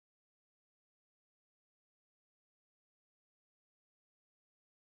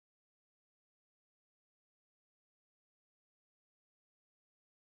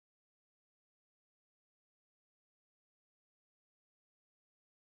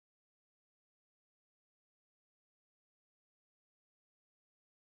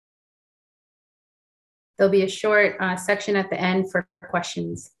there'll be a short section at the end for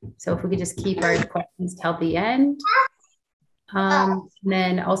questions. So if we could just keep our questions till the end.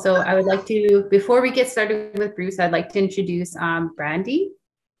 Then also I would like to, before we get started with Bruce, I'd like to introduce Brandy.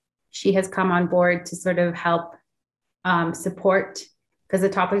 She has come on board to sort of help support, because the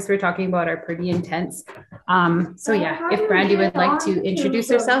topics we're talking about are pretty intense. So yeah, if Brandy would like to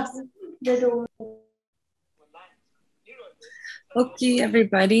introduce herself. Okay,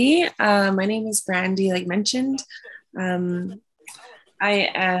 everybody. My name is Brandy, like mentioned. I've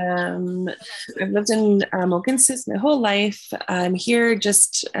lived in Mohkinstsis my whole life. I'm here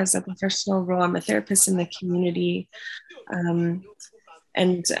just as a professional role. I'm a therapist in the community,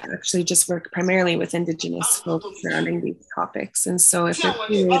 and actually just work primarily with Indigenous folks surrounding these topics. And so if there's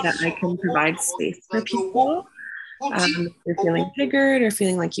any way that I can provide space for people, if you're feeling triggered or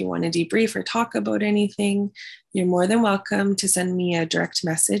feeling like you want to debrief or talk about anything, you're more than welcome to send me a direct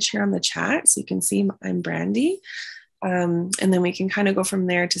message here on the chat. So you can see I'm Brandy. And then we can kind of go from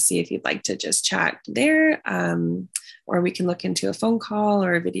there to see if you'd like to just chat there, or we can look into a phone call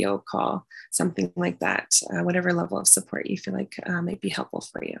or a video call, something like that, whatever level of support you feel like might be helpful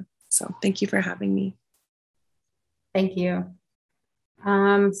for you. So thank you for having me. Thank you.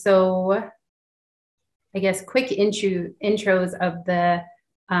 So I guess quick intros of the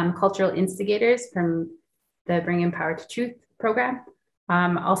Cultural Instigators from the Bringing Power to Truth program.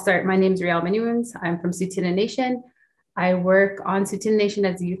 I'll start. My name is Riel Menuins. I'm from Tsuut'ina Nation. I work on Tsuut'ina Nation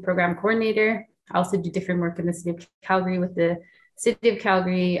as a youth program coordinator. I also do different work in the city of Calgary with the City of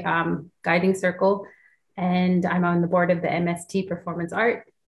Calgary Guiding Circle, and I'm on the board of the MST Performance Art.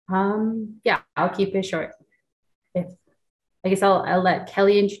 Yeah, I'll keep it short. I guess I'll let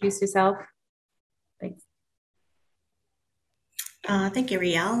Kelly introduce herself. Thanks. Thank you,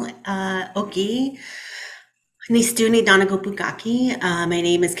 Riel. Okay. Nistuni Danagopukaki. My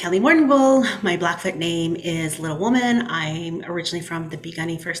name is Kelly Mortonbull. My Blackfoot name is Little Woman. I'm originally from the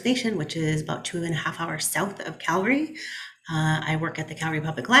Piikani First Nation, which is about 2.5 hours south of Calgary. I work at the Calgary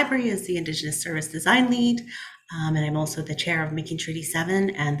Public Library as the Indigenous Service Design Lead, and I'm also the chair of Making Treaty 7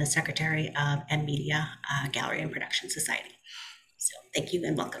 and the secretary of Media Gallery and Production Society. So thank you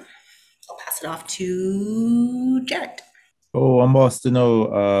and welcome. I'll pass it off to Jared. Oh, I'm Boston.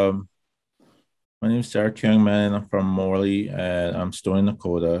 My name is Jared Kyungman. I'm from Morley, and I'm still in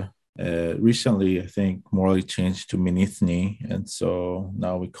Dakota. Recently, I think Morley changed to Minithni, and so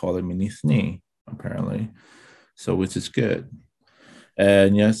now we call it Minithni, apparently. So, which is good.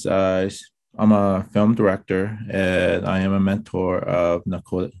 And yes, I'm a film director, and I am a mentor of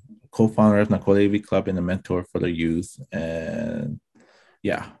Nakota, co-founder of Nakota AV Club, and a mentor for the youth. And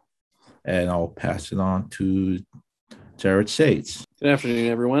yeah, and I'll pass it on to Jared Shades. Good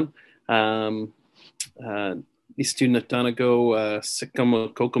afternoon, everyone. Istuna Donago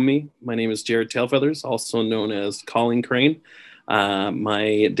Sikama Kokomi. My name is Jared Tailfeathers, also known as Calling Crane.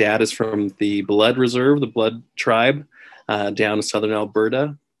 My dad is from the Blood Reserve, the Blood Tribe, down in southern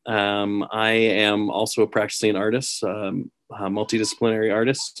Alberta. I am also a practicing artist, a multidisciplinary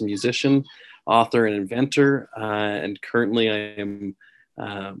artist, musician, author, and inventor. And currently I am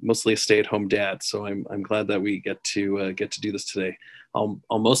mostly a stay-at-home dad. So I'm glad that we get to do this today. I'll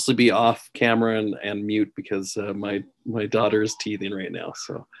mostly be off camera and mute because my daughter is teething right now.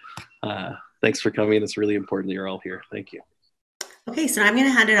 So thanks for coming. It's really important that you're all here. Thank you. Okay, so I'm going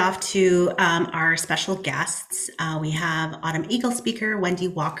to hand it off to our special guests. We have Autumn Eagle speaker, Wendy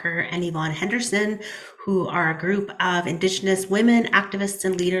Walker, and Yvonne Henderson, who are a group of Indigenous women, activists,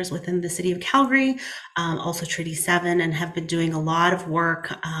 and leaders within the city of Calgary, also Treaty 7, and have been doing a lot of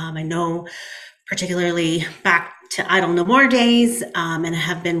work. I know particularly back to Idle No More days, and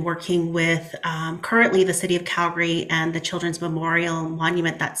have been working with currently the City of Calgary and the Children's Memorial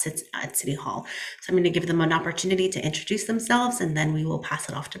Monument that sits at City Hall. So I'm going to give them an opportunity to introduce themselves, and then we will pass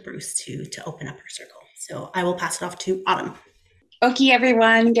it off to Bruce to open up our circle. So I will pass it off to Autumn. Okay,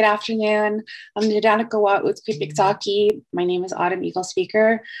 everyone, good afternoon. I'm Nidanakawat Utquipiksaki. My name is Autumn Eagle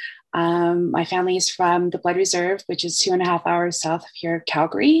Speaker. My family is from the Blood Reserve, which is 2.5 hours south of here,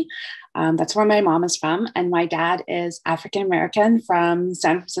 Calgary. That's where my mom is from. And my dad is African-American from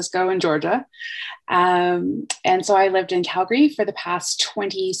San Francisco in Georgia. And so I lived in Calgary for the past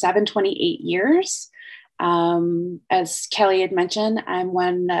 28 years. As Kelly had mentioned, I'm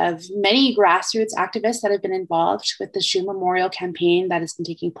one of many grassroots activists that have been involved with the Shoe Memorial campaign that has been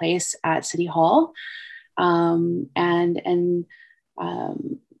taking place at City Hall.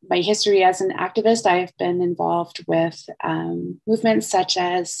 My history as an activist, I've been involved with movements such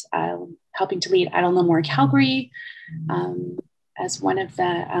as helping to lead Idle No More Calgary, as one of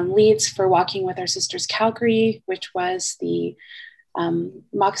the leads for Walking with Our Sisters Calgary, which was the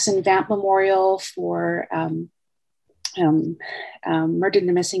Moccasin Vamp Memorial for murdered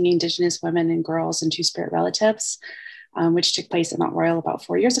and missing Indigenous women and girls and Two-Spirit relatives, which took place at Mount Royal about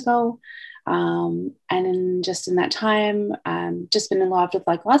 4 years ago. And in that time, just been involved with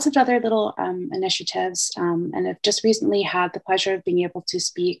like lots of other little initiatives, and have just recently had the pleasure of being able to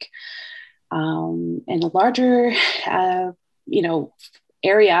speak in a larger,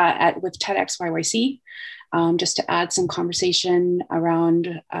 area with TEDx YYC, just to add some conversation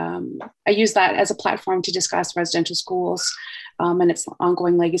around. I use that as a platform to discuss residential schools and its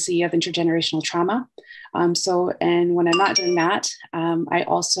ongoing legacy of intergenerational trauma. And when I'm not doing that, I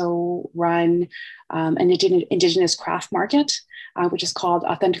also run an Indigenous craft market, which is called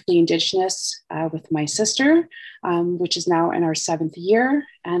Authentically Indigenous with my sister, which is now in our 7th year.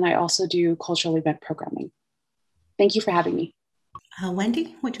 And I also do cultural event programming. Thank you for having me.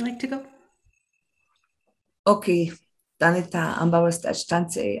 Wendy, would you like to go? Okay, Danita,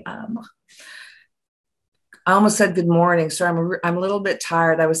 ambawastachtanse. I almost said good morning, so I'm a little bit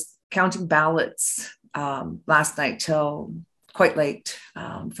tired. I was counting ballots last night till quite late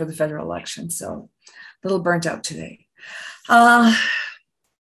for the federal election, so a little burnt out today. I've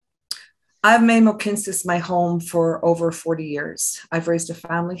made Mohkinstsis my home for over 40 years. I've raised a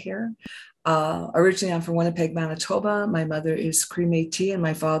family here. Originally, I'm from Winnipeg, Manitoba. My mother is Cree Métis and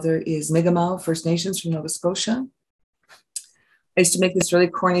my father is Mi'kmaq First Nations from Nova Scotia. I used to make this really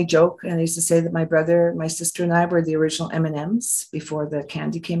corny joke, and I used to say that my brother, my sister, and I were the original M&Ms before the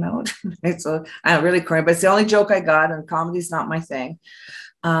candy came out. So I know, really corny, but it's the only joke I got, and comedy's not my thing.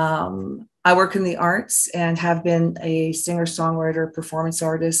 I work in the arts and have been a singer-songwriter, performance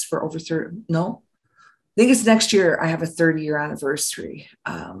artist for over I think it's next year. I have a 30-year anniversary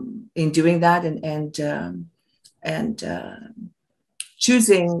in doing that, and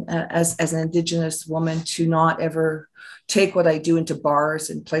choosing as an Indigenous woman to not ever take what I do into bars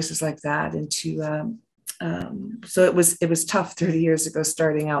and places like that, and to so it was tough 30 years ago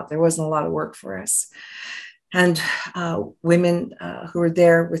starting out. There wasn't a lot of work for us, and women who were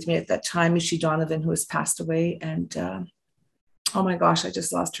there with me at that time, Mishi Donovan, who has passed away, and oh my gosh, I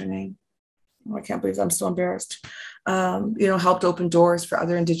just lost her name. Oh, I can't believe I'm so embarrassed. Helped open doors for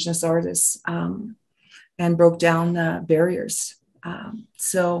other Indigenous artists and broke down barriers.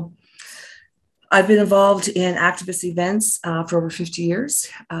 So I've been involved in activist events for over 50 years,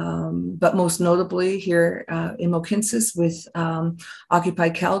 but most notably here in Mohkinstsis with Occupy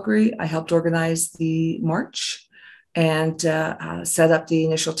Calgary. I helped organize the march and set up the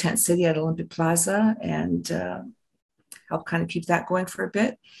initial tent city at Olympic Plaza and helped kind of keep that going for a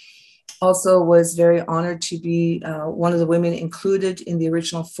bit. Also was very honored to be one of the women included in the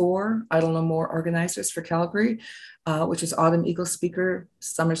original 4 Idle No More organizers for Calgary, which is Autumn Eagle Speaker,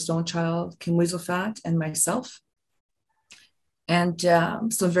 Summer Stonechild, Kim Weaselfat, and myself. And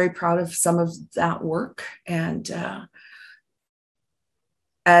so I'm very proud of some of that work. And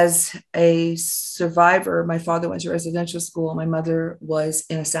as a survivor, my father went to residential school. My mother was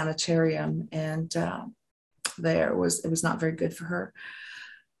in a sanitarium, and it was not very good for her.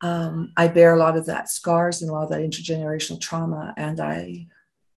 I bear a lot of that scars and a lot of that intergenerational trauma, and I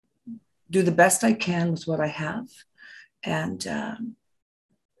do the best I can with what I have, and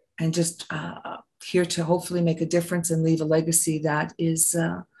just here to hopefully make a difference and leave a legacy that is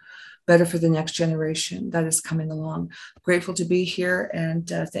better for the next generation that is coming along. Grateful to be here,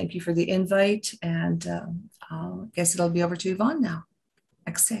 and thank you for the invite, and I guess it'll be over to Yvonne now.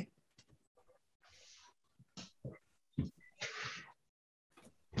 Next day.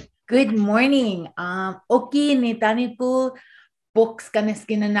 Good morning. Oki nitaniku books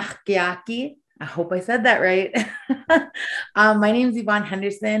kaneskinakiaki. I hope I said that right. My name is Yvonne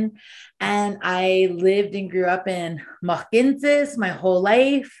Henderson, and I lived and grew up in Mohkinstsis my whole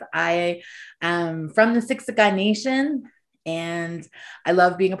life. I am from the Siksika Nation, and I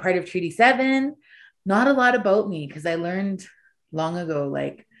love being a part of Treaty 7. Not a lot about me, because I learned long ago,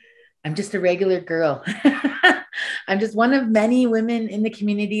 like, I'm just a regular girl. I'm just one of many women in the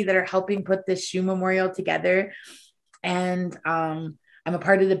community that are helping put this shoe memorial together. And I'm a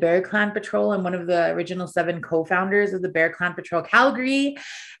part of the Bear Clan Patrol. I'm one of the original 7 co-founders of the Bear Clan Patrol Calgary.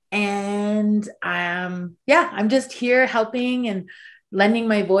 And I'm just here helping and lending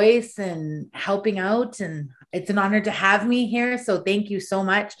my voice and helping out. And it's an honor to have me here. So thank you so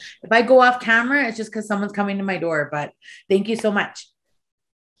much. If I go off camera, it's just because someone's coming to my door, but thank you so much.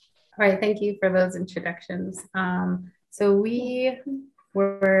 All right, thank you for those introductions. I'm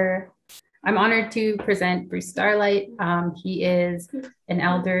honored to present Bruce Starlight. He is an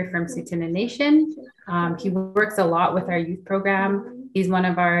elder from Tsuut'ina Nation. He works a lot with our youth program. He's one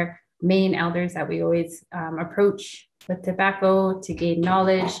of our main elders that we always approach with tobacco to gain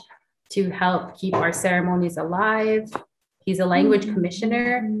knowledge, to help keep our ceremonies alive. He's a language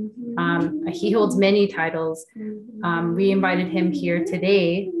commissioner. He holds many titles. We invited him here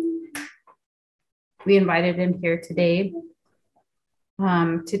today.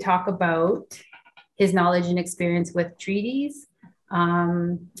 To talk about his knowledge and experience with treaties,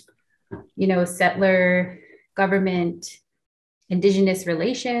 settler government, Indigenous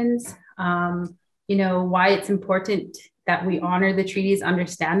relations, why it's important that we honor the treaties,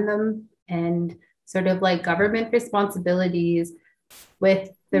 understand them, and sort of like government responsibilities with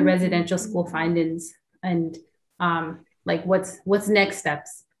the residential school findings, and like what's next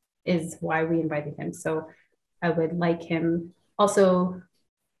steps is why we invited him. So I would like him also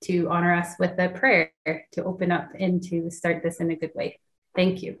to honor us with a prayer to open up and to start this in a good way.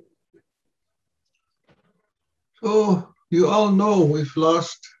 Thank you. So you all know we've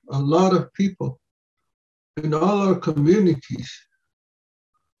lost a lot of people in all our communities.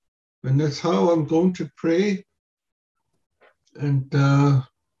 And that's how I'm going to pray. And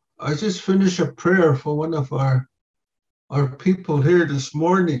I just finished a prayer for one of our people here this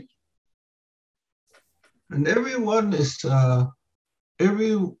morning. And everyone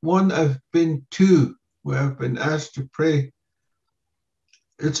I've been to where I've been asked to pray,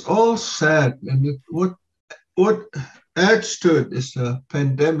 it's all sad. And what adds to it is the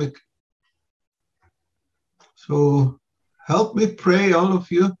pandemic. So help me pray, all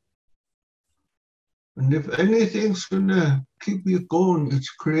of you. And if anything's gonna keep you going, it's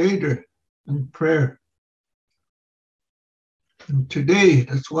Creator and prayer. And today,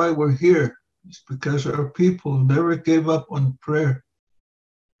 that's why we're here. It's because our people never gave up on prayer.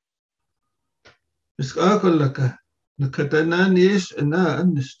 It's akalaka. Nakatanan ana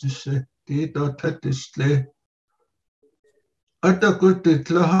anistise. Dito tatisle.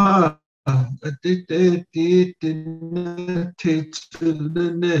 Atakutitlaha. Atite titina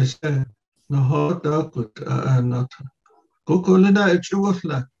titsilines. Nahotakut anata. Kokolina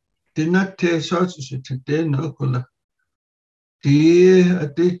echuwafla. Dinate sauces it today nakola.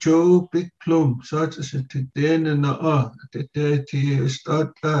 Ati Joe Big Plum, such as it then and the Titi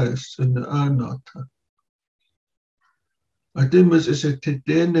start last and the nota. I did was a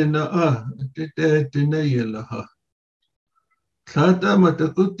then and the dinner yellow. Tata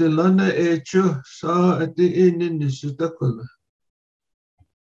Matakut the Lana Echo saw at the inn in the Sutakola.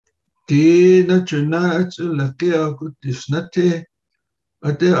 Tina Chunat Lakia good disnate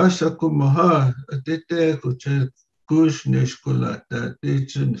at the Asakumaha at the Tekoche. The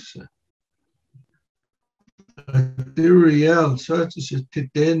real such as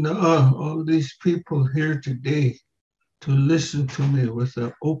today, all these people here today to listen to me with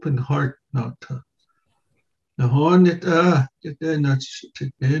an open heart, not to. Today not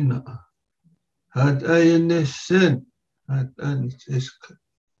today. Had I in this sin, had I this.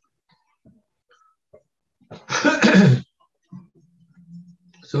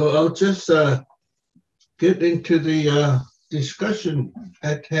 So I'll just get into the discussion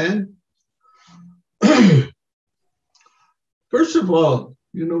at hand. First of all,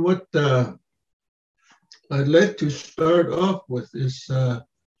 you know what I'd like to start off with is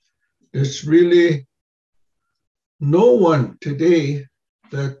there's really no one today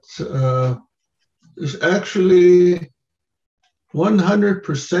that is actually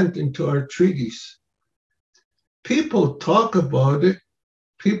 100% into our treaties. People talk about it,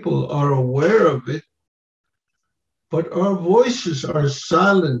 people are aware of it, but our voices are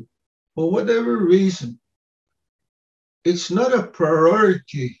silent for whatever reason. It's not a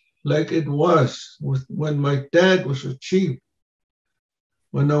priority like it was when my dad was a chief,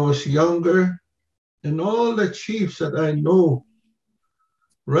 when I was younger, and all the chiefs that I know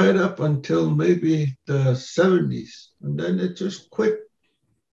right up until maybe the 70s, and then it just quit.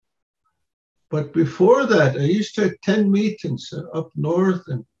 But before that, I used to attend meetings up north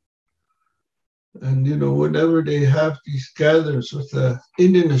and you know, whenever they have these gatherings with the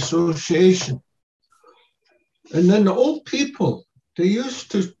Indian Association. And then the old people, they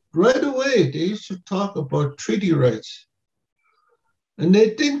used to, right away, they used to talk about treaty rights. And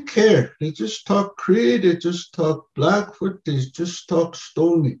they didn't care. They just talked Cree, they just talked Blackfoot, they just talked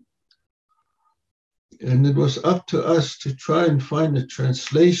Stoney. And it was up to us to try and find the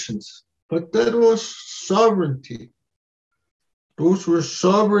translations. But that was sovereignty. Those were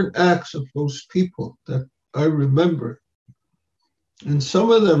sovereign acts of those people that I remember. And some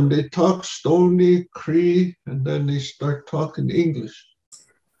of them, they talk Stoney, Cree, and then they start talking English.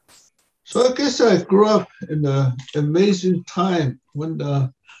 So I guess I grew up in an amazing time when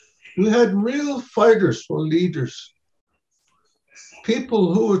we had real fighters for leaders.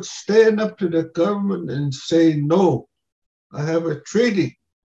 people who would stand up to the government and say, no, I have a treaty.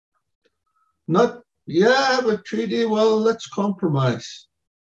 Not, yeah, I have a treaty, well, let's compromise.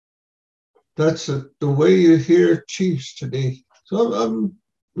 That's the way you hear chiefs today. So I'm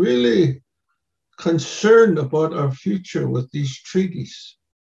really concerned about our future with these treaties.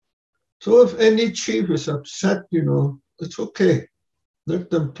 So if any chief is upset, it's okay. Let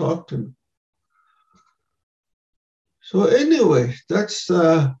them talk to me. So anyway, that's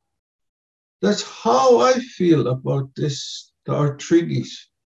how I feel about our treaties.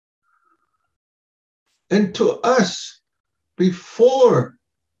 And to us, before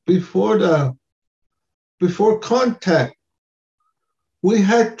contact, we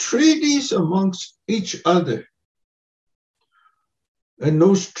had treaties amongst each other. And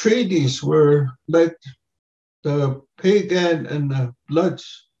those treaties were like the Pagan and the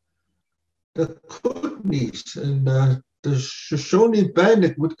Bloods, the Kootenays and the Shoshone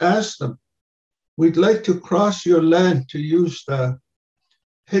Bandit would ask them, we'd like to cross your land to use the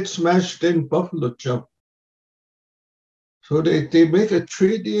hit smashed in buffalo jump. So they make a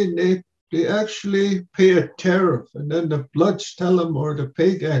treaty and they actually pay a tariff. And then the Bloods tell them, or the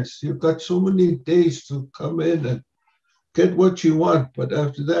Pagans, you've got so many days to come in and get what you want, but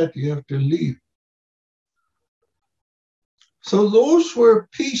after that you have to leave. So those were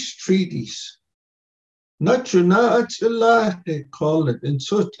peace treaties. Nachuna Atzila, they call it, in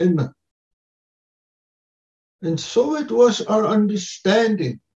Sutina. And so it was our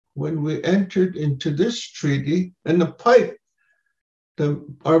understanding when we entered into this treaty, and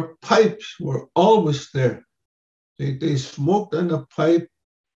our pipes were always there. They smoked on a pipe,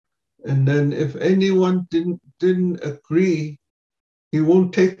 and then if anyone didn't agree, he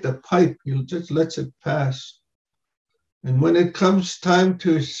won't take the pipe, he'll just let it pass. And when it comes time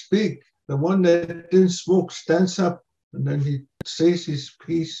to speak, the one that didn't smoke stands up, and then he says his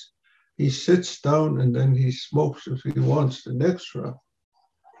piece, he sits down, and then he smokes if he wants the next round.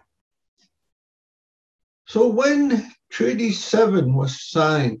 So when Treaty 7 was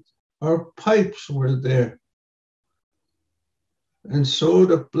signed, our pipes were there. And so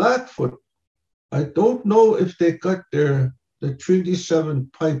the Blackfoot, I don't know if they got the Treaty 7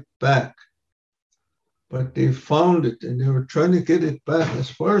 pipe back, but they found it and they were trying to get it back, as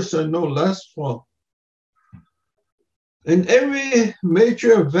far as I know, last fall. In every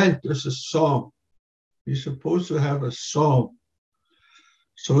major event, there's a song. You're supposed to have a song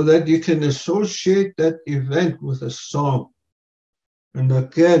so that you can associate that event with a song. And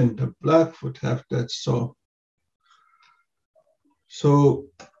again, the Blackfoot have that song. So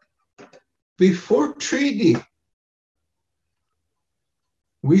before treaty,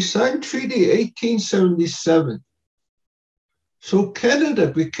 we signed Treaty 1877. So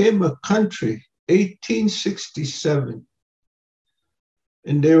Canada became a country 1867.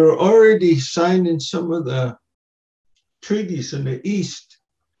 And they were already signing some of the treaties in the East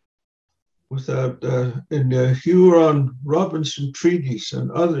with in the Huron-Robinson treaties and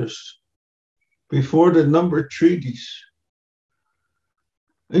others before the numbered treaties.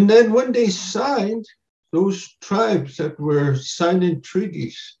 And then when they signed, those tribes that were signing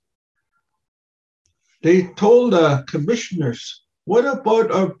treaties, they told the commissioners, what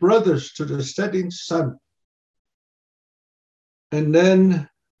about our brothers to the setting sun? And then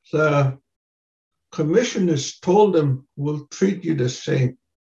the commissioners told them, we'll treat you the same.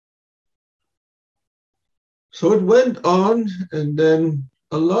 So it went on, and then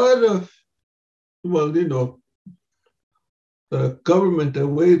a lot of, the government, the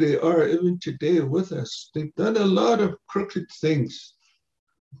way they are even today with us, they've done a lot of crooked things.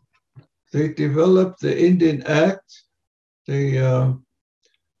 They developed the Indian Act. They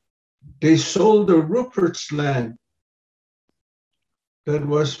sold the Rupert's land that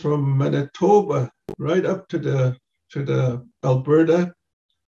was from Manitoba right up to the Alberta,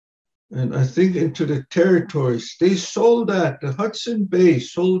 and I think into the territories. They sold that. The Hudson Bay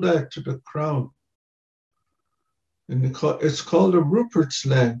sold that to the Crown. And it's called the Rupert's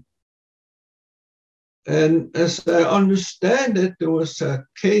land. And as I understand it, there was a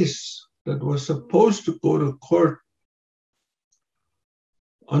case that was supposed to go to court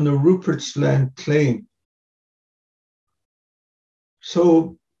on the Rupert's land claim.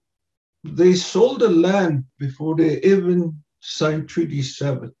 So they sold the land before they even signed Treaty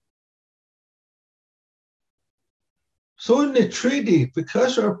 7. So in the treaty,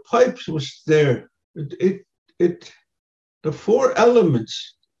 because our pipes was there, the four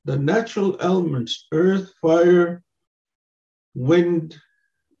elements, the natural elements, earth, fire, wind,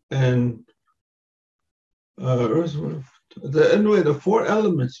 and the four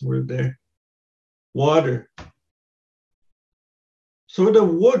elements were there. Water. So the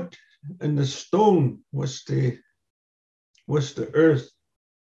wood and the stone was the earth.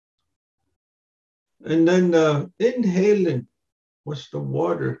 And then inhaling was the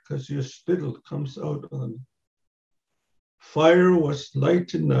water, because your spittle comes out on it. Fire was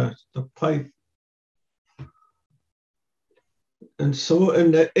lighting the pipe. And so,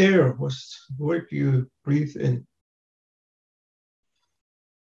 and the air was what you breathe in.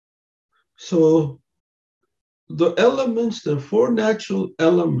 So the elements, the four natural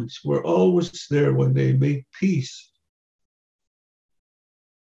elements, were always there when they made peace.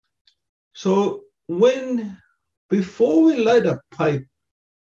 So before we light a pipe,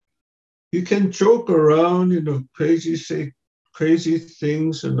 you can joke around, say crazy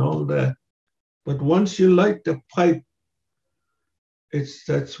things and all that. But once you light the pipe,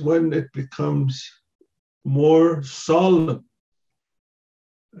 that's when it becomes more solemn.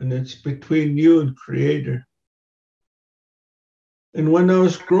 And it's between you and Creator. And when I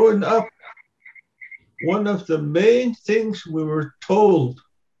was growing up, one of the main things we were told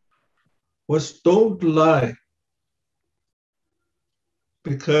was don't lie,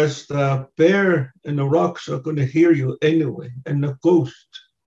 because the bear and the rocks are going to hear you anyway, and the ghost.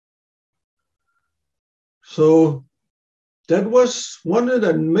 So that was one of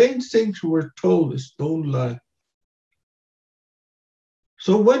the main things we were told, is don't lie.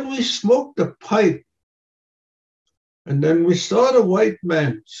 So when we smoked the pipe, and then we saw the white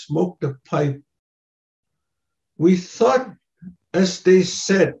man smoke the pipe, we thought, as they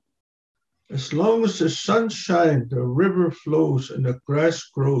said, as long as the sun shines, the river flows, and the grass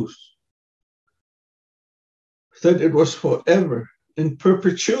grows, that it was forever, in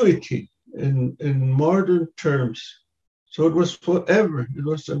perpetuity, in modern terms. So it was forever. It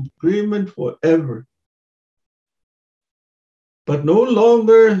was an agreement forever. But no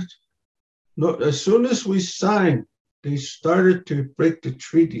longer, as soon as we signed, they started to break the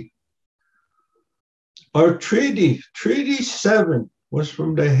treaty. Our Treaty 7, was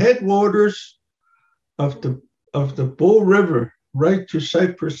from the headwaters of the Bow River right to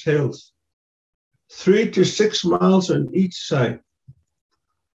Cypress Hills, 3 to 6 miles on each side.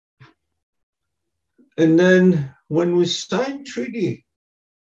 And then when we signed treaty,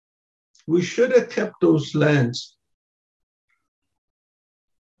 we should have kept those lands.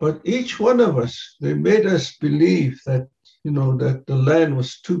 But each one of us, they made us believe that, that the land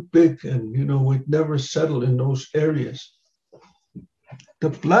was too big and, we'd never settle in those areas. The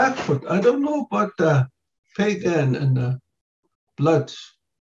Blackfoot, I don't know about the Pagan and the Bloods.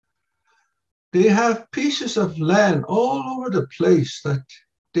 They have pieces of land all over the place that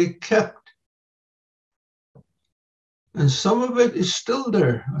they kept. And some of it is still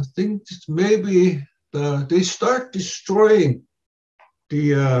there. I think maybe they start destroying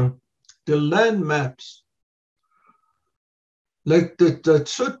the land maps. Like the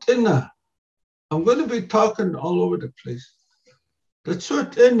Tsutina. I'm going to be talking all over the place. The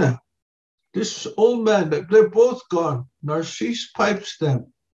Tsutina, this old man, they're both gone. Narcisse pipes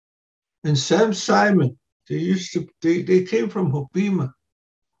them. And Sam Simon, they came from Hobima.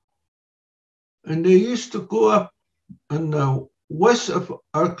 And they used to go up on the west of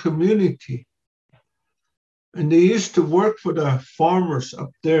our community. And they used to work for the farmers up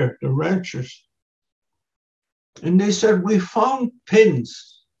there, the ranchers. And they said, we found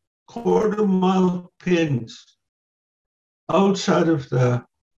pins, quarter-mile pins, outside of the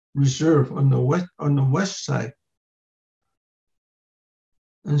reserve on the west side.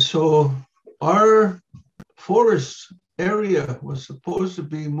 And so our forest area was supposed to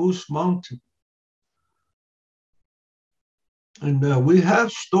be Moose Mountain. And we have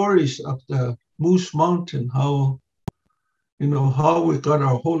stories of the Moose Mountain, how we got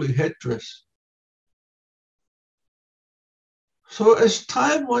our holy headdress. So as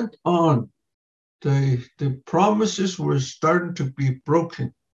time went on, the promises were starting to be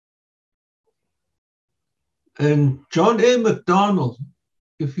broken. And John A. MacDonald,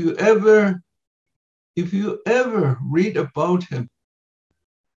 if you ever read about him,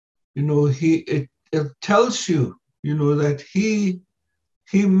 it tells you, that he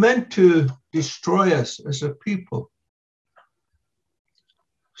meant to destroy us as a people.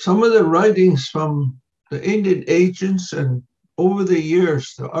 Some of the writings from the Indian agents and over the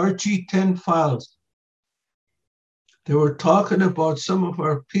years, the RG-10 files, they were talking about some of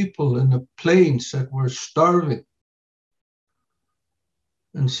our people in the plains that were starving.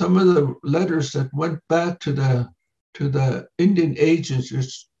 And some of the letters that went back to the Indian agents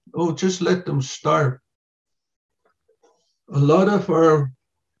is, just let them starve. A lot of our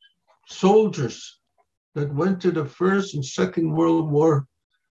soldiers that went to the First and Second World War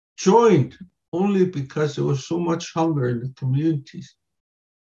joined only because there was so much hunger in the communities.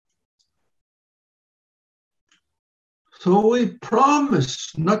 So we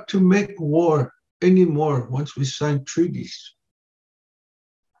promised not to make war anymore once we signed treaties.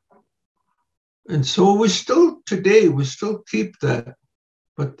 And so we still keep that.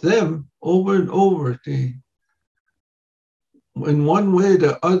 But them, over and over, they, in one way or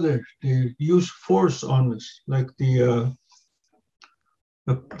the other, they use force on us, like the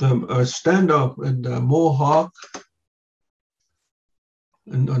standoff in Mohawk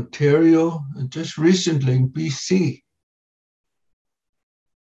in Ontario, and just recently in BC.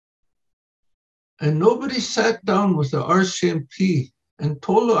 And nobody sat down with the RCMP and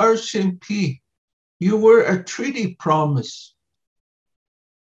told the RCMP, you were a treaty promise.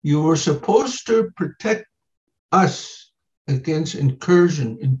 You were supposed to protect us against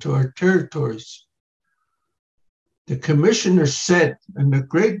incursion into our territories. The commissioner said, and the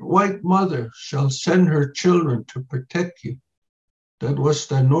great white mother shall send her children to protect you. That was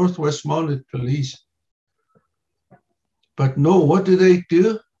the Northwest Mounted Police. But no, what do?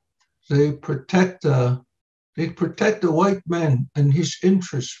 They protect the white man and his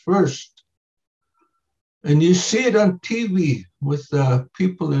interests first. And you see it on TV with the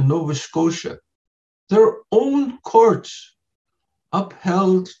people in Nova Scotia. Their own courts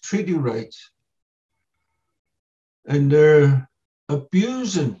upheld treaty rights. And they're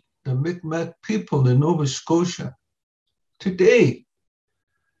abusing the Mi'kmaq people in Nova Scotia today.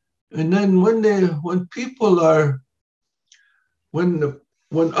 And then when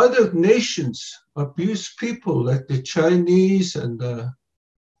other nations abuse people like the Chinese and the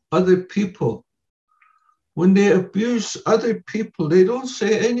other people, when they abuse other people, they don't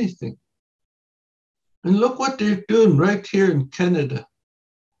say anything. And look what they're doing right here in Canada.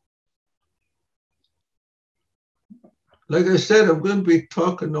 Like I said, I'm going to be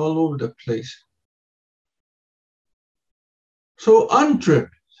talking all over the place. So UNDRIP,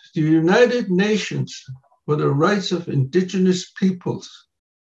 the United Nations for the Rights of Indigenous Peoples,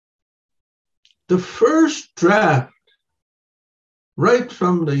 the first draft right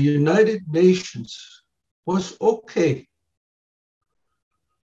from the United Nations was okay.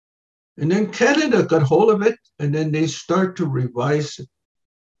 And then Canada got hold of it, and then they start to revise it.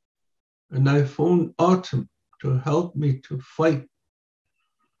 And I phoned Autumn to help me to fight.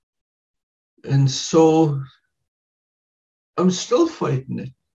 And so I'm still fighting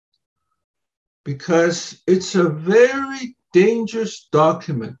it because it's a very dangerous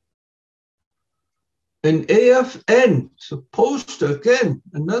document. And AFN supposed to, again,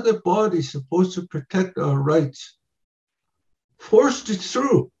 another body supposed to protect our rights, forced it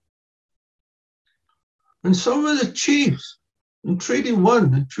through. And some of the chiefs in Treaty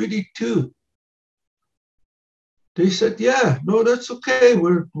 1 and Treaty 2, they said, yeah, no, that's okay,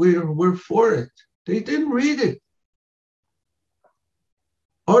 we're for it. They didn't read it.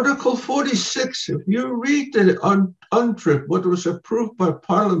 Article 46, if you read the UNDRIP, what was approved by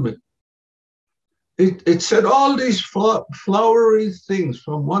Parliament, it said all these flowery things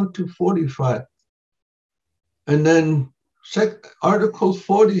from 1 to 45. And then Article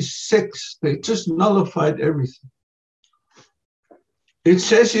 46, they just nullified everything. It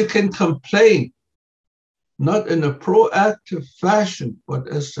says you can complain, not in a proactive fashion, but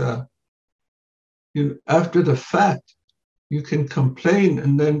as after the fact, you can complain.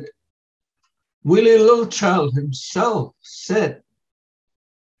 And then Willie Littlechild himself said,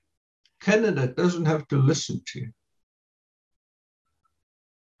 Canada doesn't have to listen to you.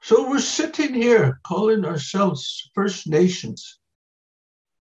 So we're sitting here calling ourselves First Nations.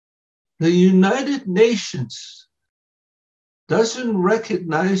 The United Nations doesn't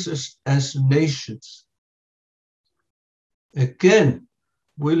recognize us as nations. Again,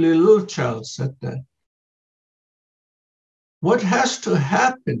 Willie Littlechild said that. What has to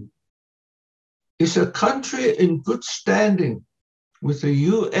happen is a country in good standing with the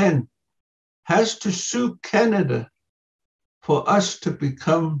UN has to sue Canada for us to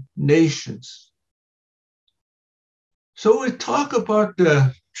become nations. So we talk about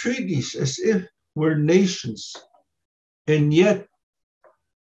the treaties as if we're nations, and yet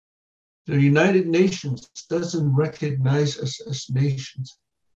the United Nations doesn't recognize us as nations.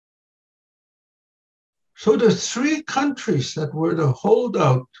 So the three countries that were the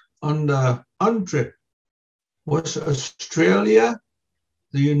holdout on the UNDRIP was Australia,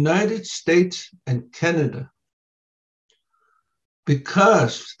 the United States, and Canada.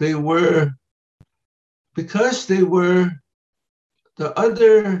 Because they were the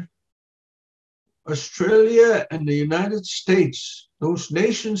other, Australia and the United States, those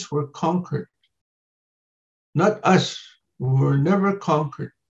nations were conquered. Not us, we were never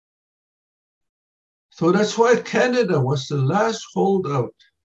conquered. So that's why Canada was the last holdout,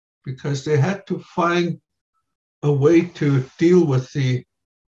 because they had to find a way to deal with the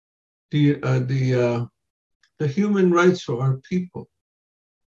human rights of our people.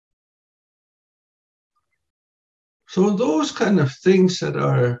 So those kind of things that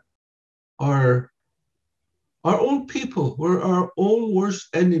are our own people were our own worst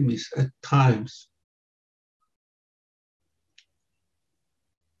enemies at times.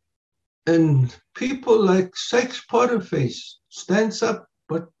 And people like Sykes Potterface stands up,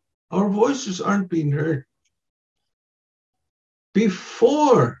 but our voices aren't being heard.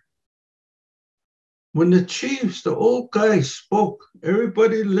 Before, when the chiefs, the old guys spoke,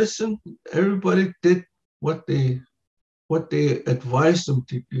 everybody listened, everybody did what they advised them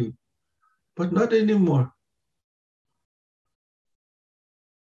to do, but not anymore.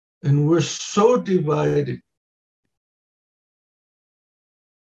 And we're so divided.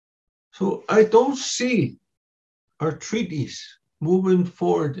 So I don't see our treaties moving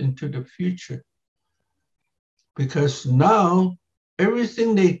forward into the future, because now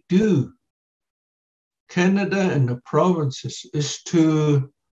everything they do, Canada and the provinces, is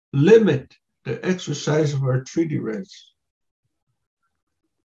to limit the exercise of our treaty rights.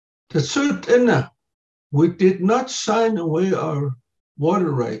 The Tsut Ina, we did not sign away our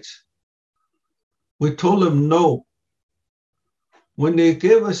water rights. We told them no. When they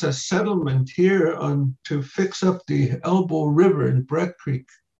gave us a settlement here to fix up the Elbow River in Brett Creek,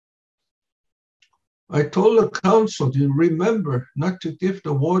 I told the council to remember not to give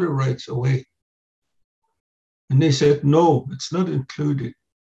the water rights away. And they said, no, it's not included.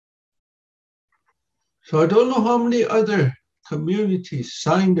 So I don't know how many other communities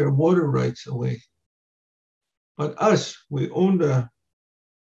signed their water rights away. But us, we own the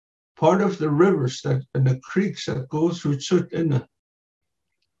part of the rivers and the creeks that go through Tsut Ina.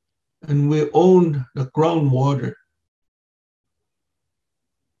 And we own the groundwater.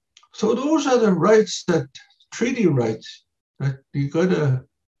 So those are the rights, that treaty rights, that you gotta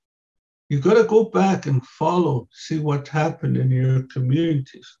go back and follow, see what happened in your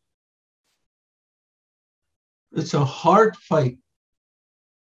communities. It's a hard fight,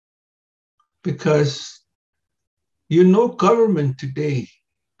 because government today,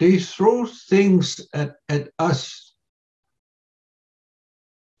 they throw things at us,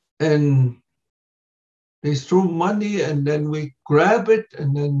 and they throw money, and then we grab it,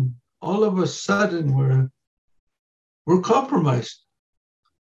 and then all of a sudden we're compromised.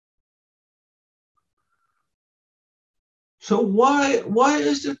 So why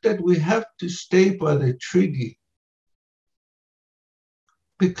is it that we have to stay by the treaty?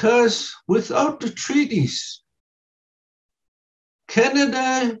 Because without the treaties,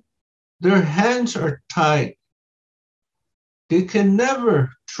 Canada, their hands are tied. They can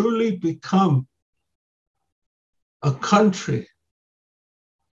never truly become a country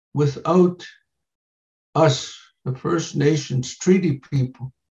without us, the First Nations treaty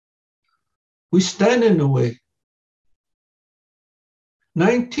people. We stand in the way.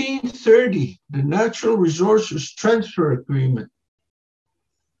 1930, the Natural Resources Transfer Agreement.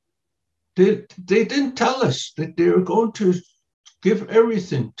 They didn't tell us that they were going to give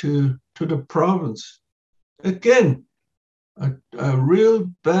everything to the province. Again, a real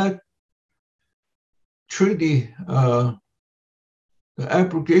bad treaty, the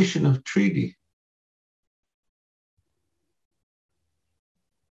abrogation of treaty.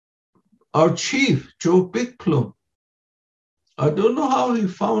 Our chief, Joe Bigplum, I don't know how he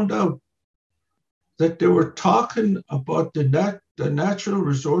found out that they were talking about the Natural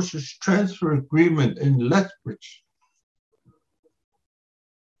Resources Transfer Agreement in Lethbridge.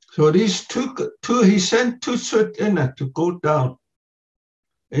 So these he sent two Tsut Ina to go down,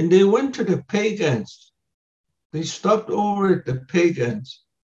 and they went to the Pagans. They stopped over at the Pagans,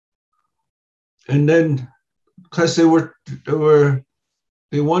 and then because they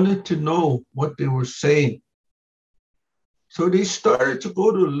wanted to know what they were saying. So they started to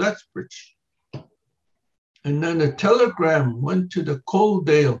go to Lethbridge. And then a telegram went to the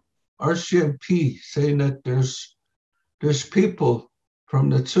Coaldale RCMP saying that there's people from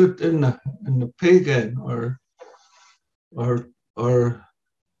the Tsut Ina and the Pagan or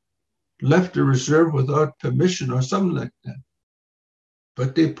left the reserve without permission or something like that.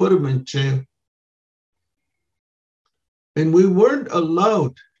 But they put them in jail. And we weren't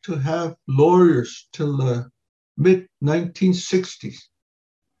allowed to have lawyers till the mid-1960s.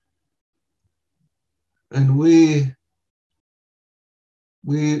 And we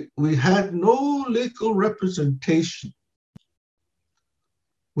had no legal representation.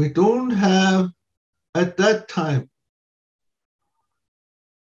 We don't have at that time.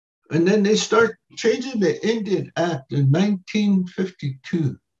 And then they start changing the Indian Act in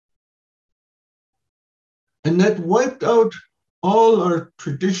 1952. And that wiped out all our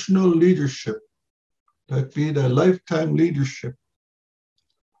traditional leadership, that be the lifetime leadership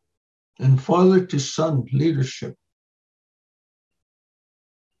and father to son leadership.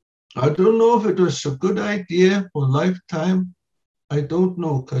 I don't know if it was a good idea for lifetime. I don't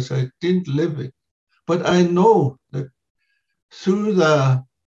know because I didn't live it. But I know that through the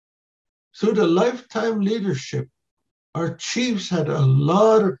lifetime leadership, our chiefs had a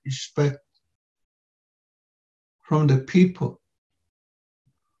lot of respect from the people.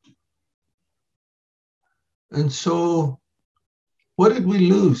 And so what did we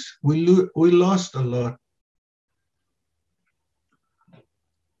lose? We lost a lot.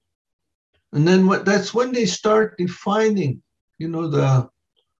 And then that's when they start defining,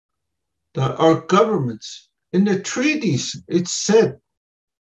 our governments. In the treaties, it's said,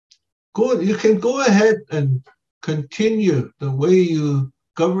 you can go ahead and continue the way you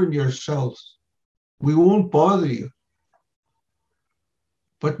govern yourselves. We won't bother you.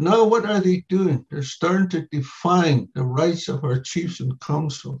 But now what are they doing? They're starting to define the rights of our chiefs and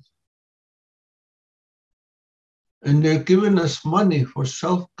councils. And they're giving us money for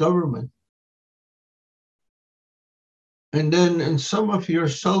self-government. And then in some of your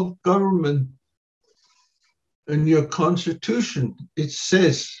self-government, in your constitution, it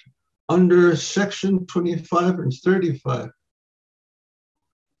says under section 25 and 35.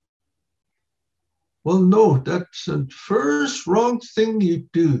 Well, no, that's the first wrong thing you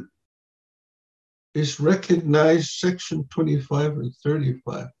do is recognize section 25 and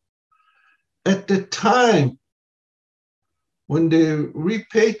 35. At the time when they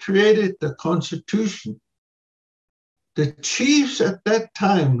repatriated the constitution, the chiefs at that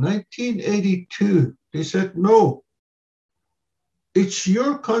time, 1982, they said, no, it's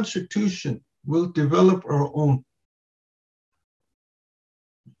your constitution. We'll develop our own.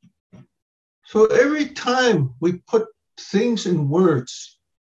 So every time we put things in words,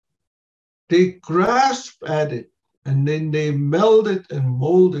 they grasp at it and then they meld it and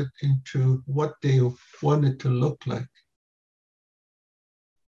mold it into what they want it to look like.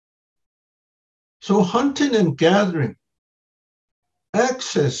 So hunting and gathering,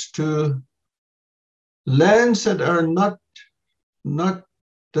 access to lands that are not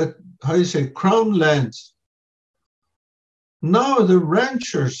that, how you say, crown lands. Now the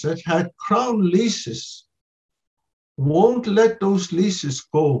ranchers that had crown leases won't let those leases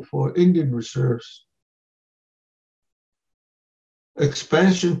go for Indian reserves.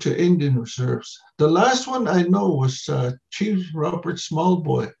 Expansion to Indian reserves. The last one I know was Chief Robert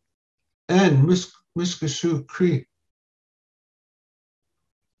Smallboy and Miskashu Cree.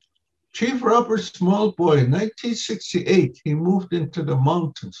 Chief Robert Smallboy, 1968, he moved into the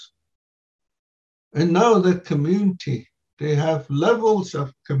mountains. And now the community, they have levels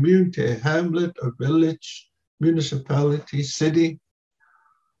of community, a hamlet, a village, municipality, city.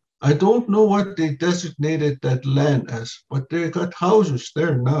 I don't know what they designated that land as, but they got houses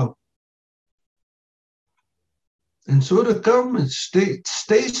there now. And so the government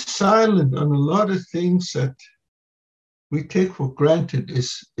stays silent on a lot of things that we take for granted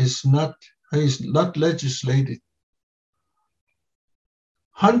is not legislated.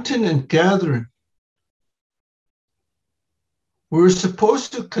 Hunting and gathering. We're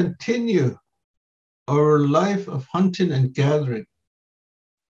supposed to continue our life of hunting and gathering.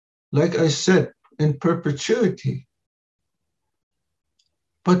 Like I said, in perpetuity.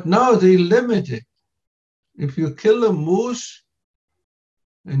 But now they limit it. If you kill a moose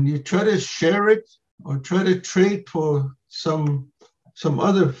and you try to share it or try to trade for some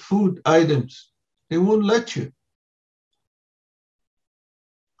other food items, they won't let you.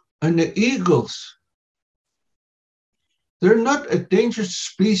 And the eagles, they're not a dangerous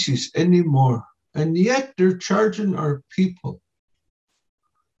species anymore, and yet they're charging our people.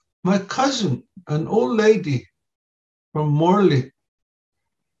 My cousin, an old lady from Morley,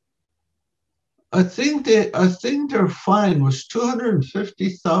 I think their fine was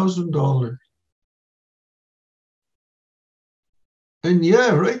 $250,000. And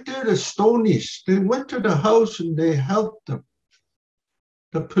yeah, right there, the Stonies, they went to the house and they helped them.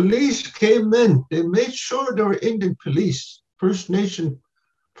 The police came in, they made sure they were Indian police, First Nation,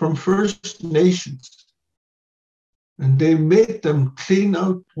 from First Nations. And they made them clean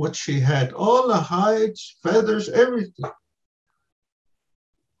out what she had, all the hides, feathers, everything.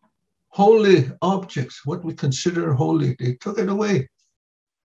 Holy objects, what we consider holy, they took it away.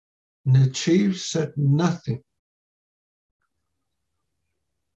 And the chief said nothing.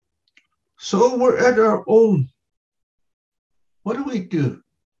 So we're at our own. What do we do?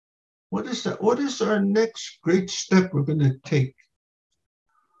 What is that? What is our next great step we're going to take?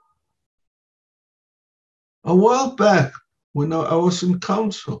 A while back when I was in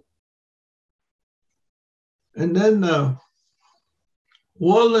council, and then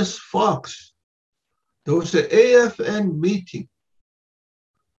Wallace Fox, there was an AFN meeting.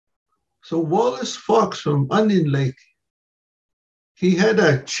 So Wallace Fox from Onion Lake, he had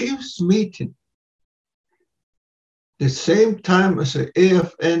a chiefs meeting the same time as the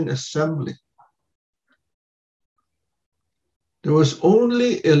AFN assembly. There was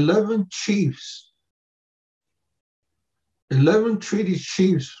only 11 chiefs, 11 treaty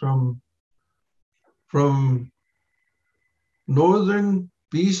chiefs from northern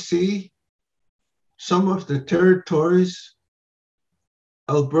BC, some of the territories,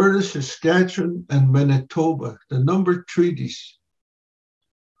 Alberta, Saskatchewan, and Manitoba, the numbered treaties.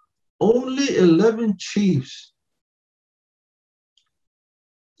 Only 11 chiefs.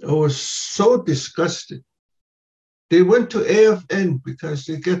 I was so disgusted. They went to AFN because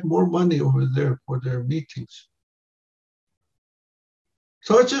they get more money over there for their meetings.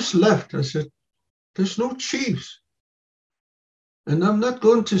 So I just left. I said, there's no chiefs. And I'm not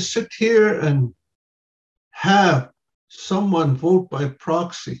going to sit here and have someone vote by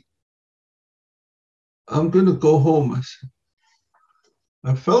proxy. I'm going to go home. I said,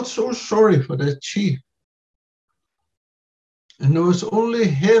 I felt so sorry for that chief. And there was only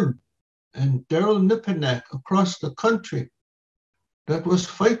him and Daryl Nipinak across the country that was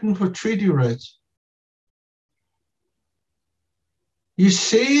fighting for treaty rights. You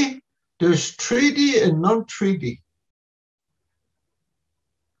see, there's treaty and non-treaty.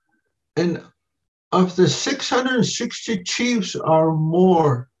 And of the 660 chiefs or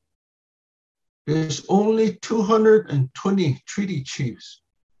more, there's only 220 treaty chiefs.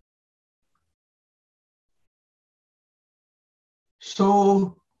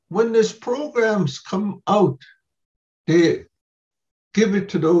 So when these programs come out, they give it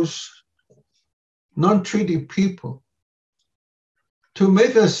to those non-treaty people to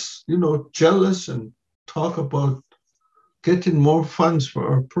make us, jealous and talk about getting more funds for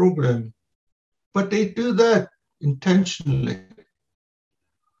our program. But they do that intentionally.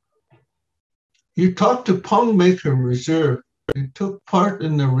 You talk to Pongmaker Reserve. They took part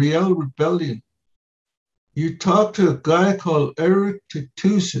in the Riel Rebellion. You talk to a guy called Eric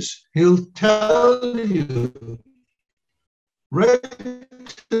Tutusis. He'll tell you right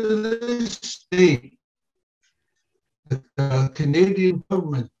to this day that the Canadian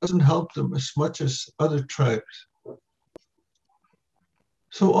government doesn't help them as much as other tribes.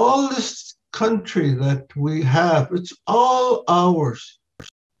 So all this country that we have, it's all ours.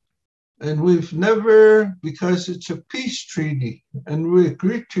 And we've never, because it's a peace treaty, and we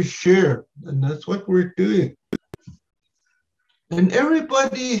agreed to share, and that's what we're doing. And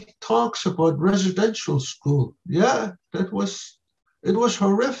everybody talks about residential school. Yeah, it was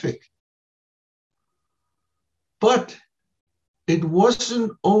horrific. But it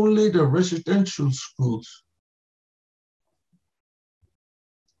wasn't only the residential schools.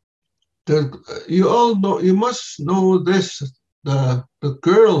 You all know, you must know this, the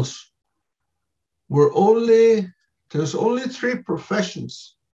girls were there's only 3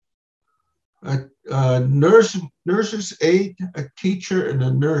 professions: a nurse's aide, a teacher, and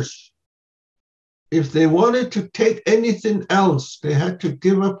a nurse. If they wanted to take anything else, they had to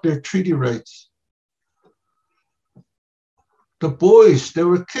give up their treaty rights. The boys, they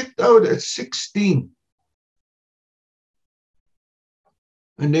were kicked out at 16.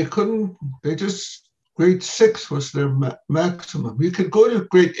 And grade 6 was their maximum. You could go to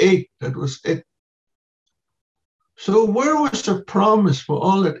grade 8, that was it. So where was the promise for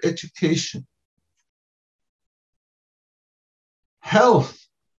all that education? Health,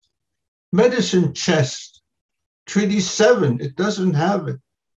 medicine chest, Treaty 7, it doesn't have it.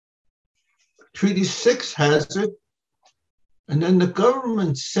 Treaty 6 has it. And then the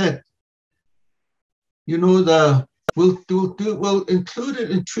government said, we'll include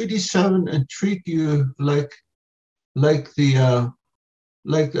it in Treaty 7 and treat you like the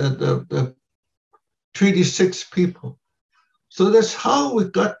Treaty 6 people. So that's how we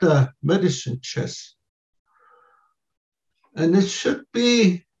got the medicine chest. And it should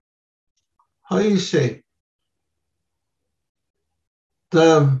be,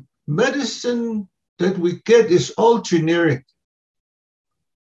 the medicine that we get is all generic.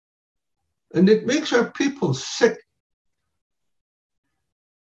 And it makes our people sick.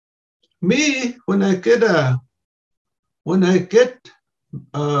 Me, when I get a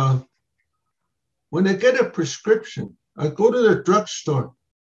prescription, I go to the drugstore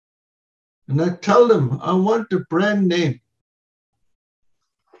and I tell them I want the brand name.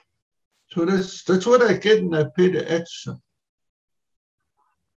 So that's what I get, and I pay the extra.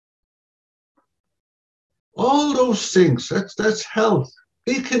 All those things, that's health,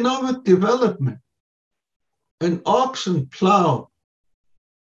 economic development, an oxen plow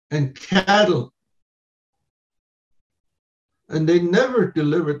and cattle. And they never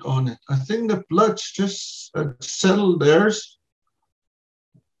delivered on it. I think the Bloods just settled theirs.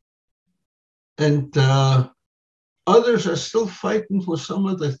 And others are still fighting for some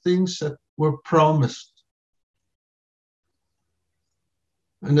of the things that were promised.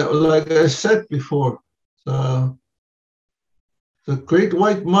 And like I said before, the great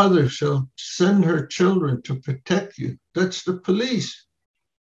white mother shall send her children to protect you. That's the police.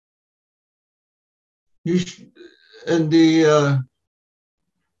 And the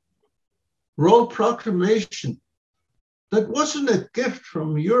Royal Proclamation, that wasn't a gift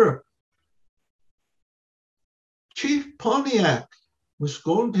from Europe. Chief Pontiac was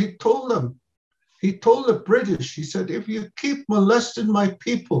going, he told the British, he said, if you keep molesting my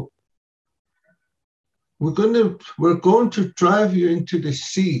people, we're going to drive you into the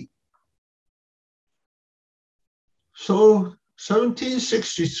sea. So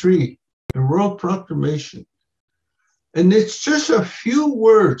 1763, the Royal Proclamation, and it's just a few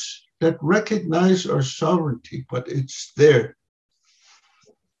words that recognize our sovereignty, but it's there.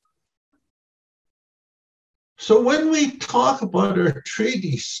 So when we talk about our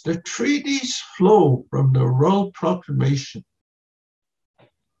treaties, the treaties flow from the Royal Proclamation.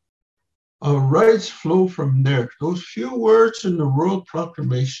 Our rights flow from there. Those few words in the Royal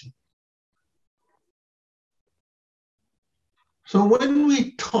Proclamation. So when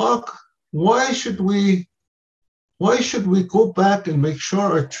we talk, why should we go back and make sure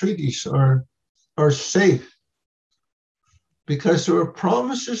our treaties are safe? Because there are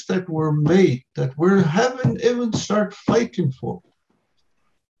promises that were made that we haven't even started fighting for.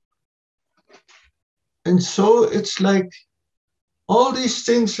 And so it's like all these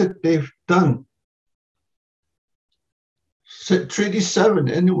things that they've done, Treaty 7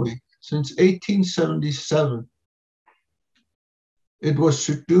 anyway, since 1877, it was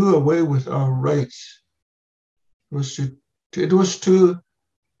to do away with our rights. It was to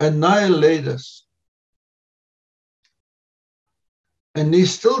annihilate us. And they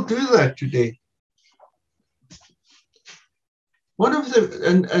still do that today. One of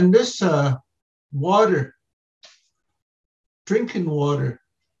the, and this water, drinking water.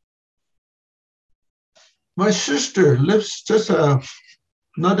 My sister lives just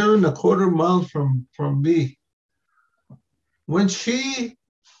not even a quarter mile from me. When she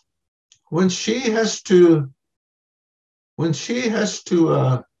has to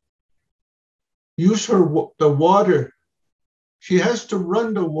use the water, she has to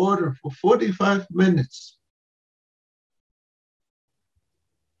run the water for 45 minutes.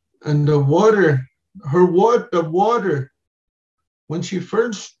 And the water, when she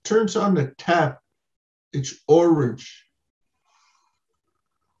first turns on the tap, it's orange.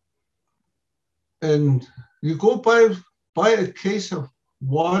 And you go buy a case of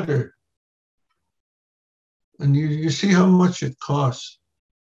water, and you see how much it costs.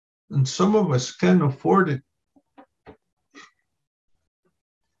 And some of us can't afford it.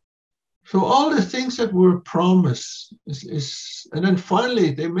 So all the things that were promised is and then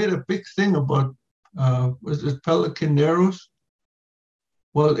finally they made a big thing about, was it Pelicaneros?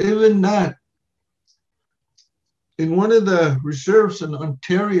 Well, even that, in one of the reserves in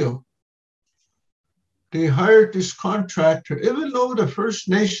Ontario, they hired this contractor, even though the First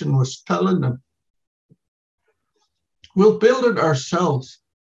Nation was telling them, we'll build it ourselves.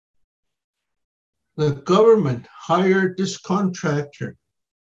 The government hired this contractor,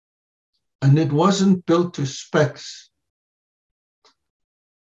 and it wasn't built to specs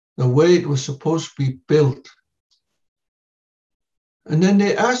the way it was supposed to be built. And then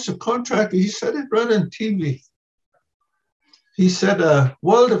they asked the contractor, he said it right on TV. He said,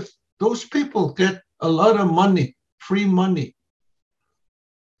 well, those people get a lot of money, free money.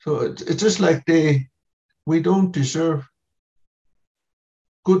 So it's just like we don't deserve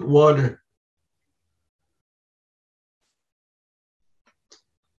good water.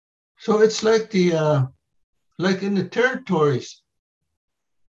 So it's like like in the territories,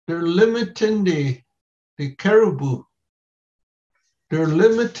 they're limiting the caribou. They're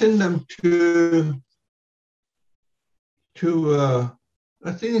limiting them to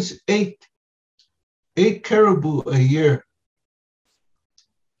I think it's eight caribou a year.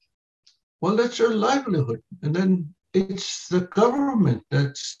 Well, that's their livelihood. And then it's the government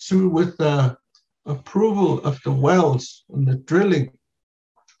that's through with the approval of the wells and the drilling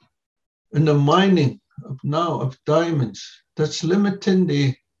and the mining of diamonds that's limiting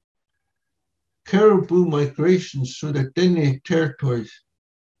the caribou migrations through the Dene territories.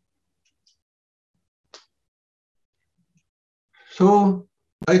 So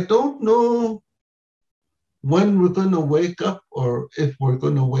I don't know when we're going to wake up or if we're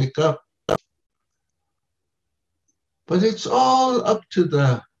going to wake up. But it's all up to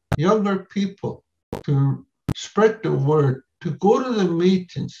the younger people to spread the word, to go to the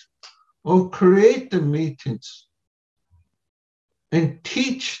meetings or create the meetings and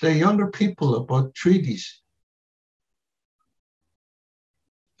teach the younger people about treaties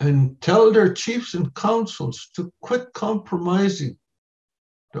and tell their chiefs and councils to quit compromising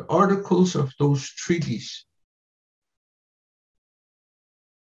the articles of those treaties.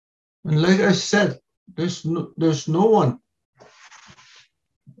 And like I said, there's no one.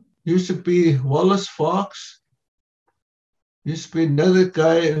 Used to be Wallace Fox, used to be another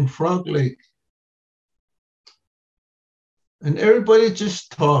guy in Frog Lake. And everybody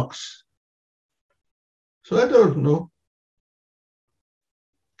just talks. So I don't know.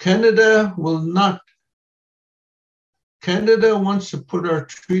 Canada will not. Canada wants to put our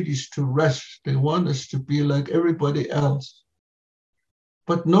treaties to rest. They want us to be like everybody else.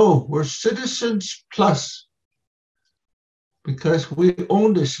 But no, we're citizens plus because we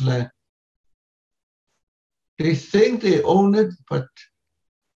own this land. They think they own it, but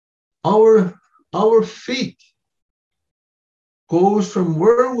our feet goes from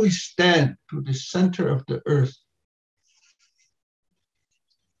where we stand to the center of the earth.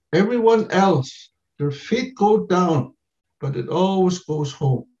 Everyone else, their feet go down, but it always goes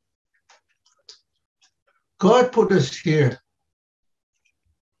home. God put us here.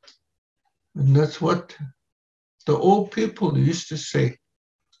 And that's what the old people used to say.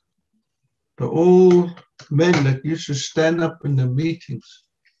 The old men that used to stand up in the meetings.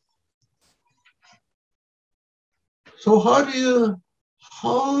 So how do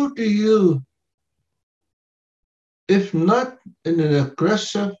you, if not in an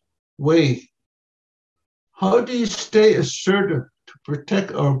aggressive way, how do you stay assertive to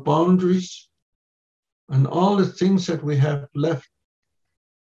protect our boundaries and all the things that we have left?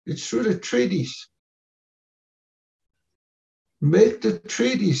 It's through the treaties. Make the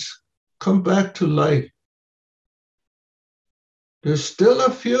treaties come back to life. There's still a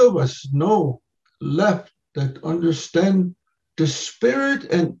few of us left that understand the spirit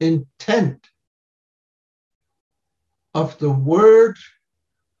and intent of the words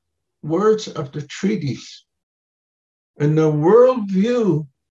of the treaties and the worldview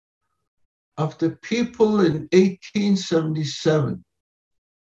of the people in 1877.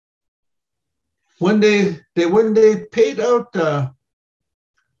 When they paid out the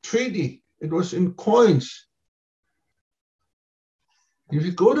treaty, it was in coins. If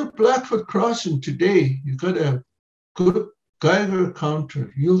you go to Blackfoot Crossing today, you got a good Geiger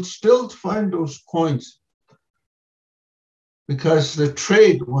counter. You'll still find those coins because the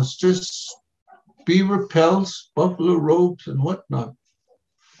trade was just beaver pelts, buffalo robes, and whatnot.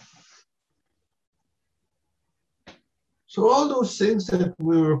 So all those things that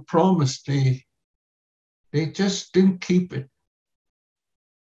we were promised, they just didn't keep it.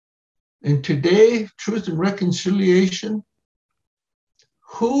 And today, Truth and Reconciliation,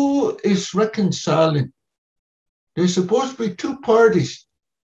 who is reconciling? There's supposed to be two parties,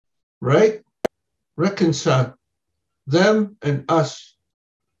 right? Reconcile, them and us.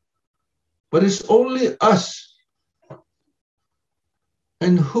 But it's only us.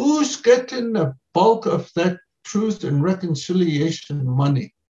 And who's getting the bulk of that Truth and Reconciliation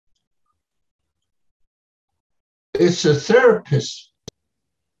money? It's a therapist.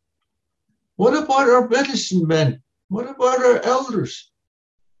 What about our medicine men? What about our elders?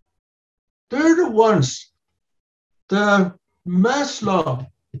 They're the ones. The Maslow,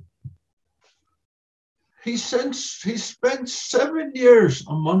 he spent 7 years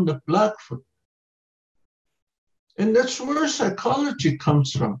among the Blackfoot. And that's where psychology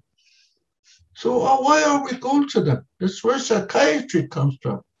comes from. So why are we going to them? That's where psychiatry comes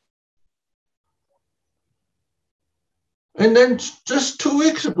from. And then just 2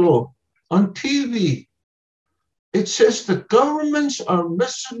 weeks ago on TV, it says the governments are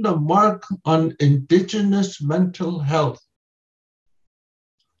missing the mark on Indigenous mental health.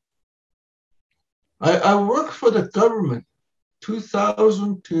 I worked for the government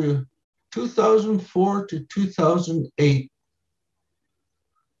 2004 to 2008.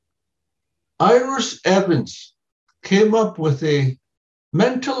 Iris Evans came up with a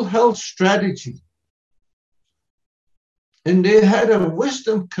mental health strategy. And they had a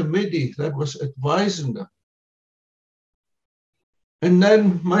wisdom committee that was advising them. And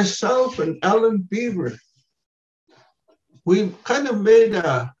then myself and Alan Beaver, we kind of made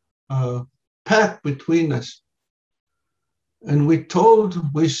a pact between us. And we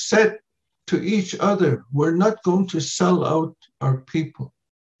said to each other. We're not going to sell out our people.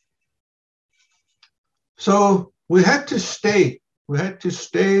 So we had to stay. We had to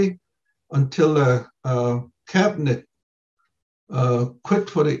stay until a cabinet quit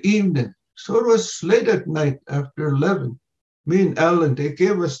for the evening. So it was late at night after 11. Me and Alan, they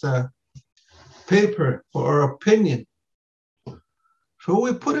gave us the paper for our opinion. So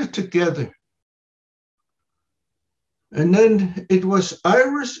we put it together. And then it was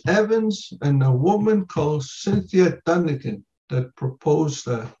Iris Evans and a woman called Cynthia Dunnigan that proposed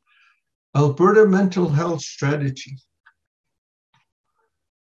the Alberta Mental Health Strategy.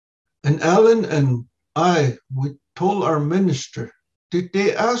 And Alan and we told our minister, did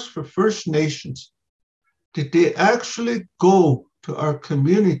they ask for First Nations? Did they actually go to our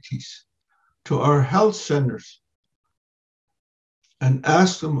communities, to our health centers, and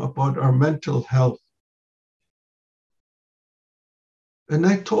ask them about our mental health? And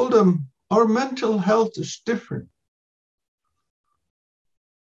I told them, our mental health is different.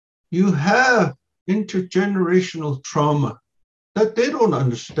 You have intergenerational trauma that they don't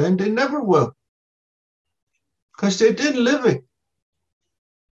understand. They never will, because they didn't live it.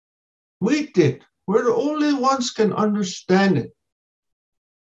 We did. We're the only ones can understand it.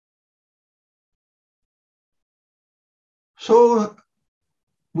 So,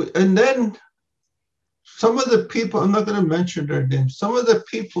 and then some of the people, I'm not going to mention their names, some of the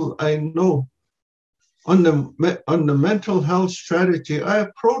people I know on the mental health strategy, I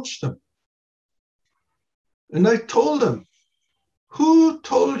approached them. And I told them, who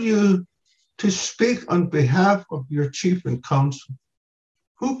told you to speak on behalf of your chief and council?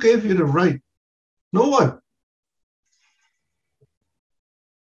 Who gave you the right? No one.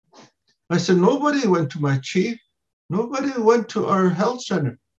 I said, nobody went to my chief. Nobody went to our health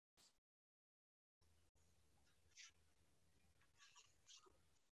center.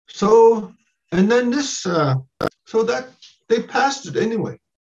 So, and then this, so that they passed it anyway.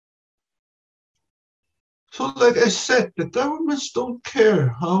 So like I said, the governments don't care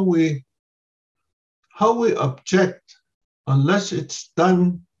how we object unless it's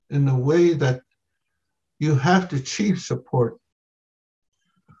done in a way that you have the chief support.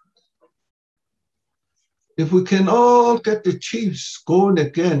 If we can all get the chiefs going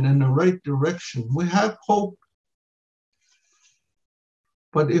again in the right direction, we have hope.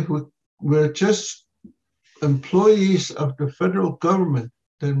 But if we're just employees of the federal government,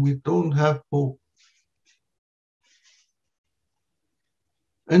 then we don't have hope.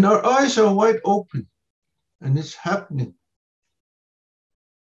 And our eyes are wide open, and it's happening.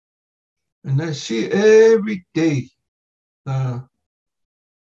 And I see every day the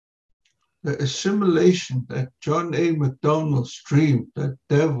assimilation that John A. MacDonald's dream, that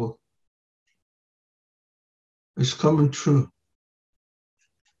devil, is coming true.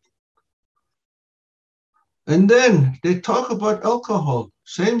 And then they talk about alcohol,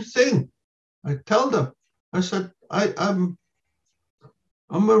 same thing. I tell them, I said, I'm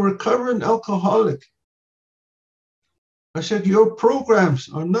a recovering alcoholic. I said, your programs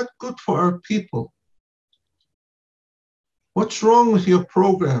are not good for our people. What's wrong with your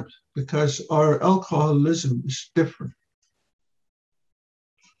programs? Because our alcoholism is different.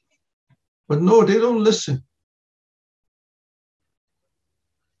 But no, they don't listen.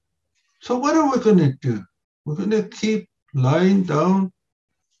 So what are we going to do? We're going to keep lying down.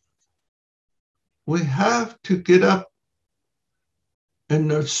 We have to get up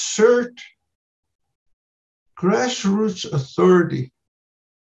and assert grassroots authority,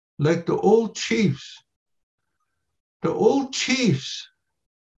 like the old chiefs. The old chiefs,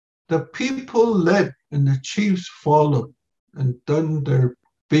 the people led and the chiefs followed and done their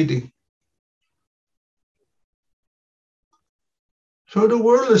bidding. So the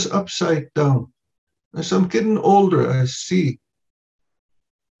world is upside down. As I'm getting older, I see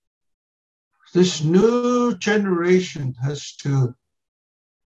this new generation has to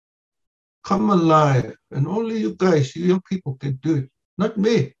come alive, and only you guys, you young people, can do it, not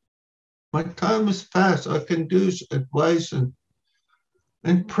me. My time is past. I can do is advise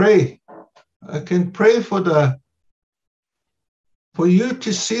and pray. I can pray for you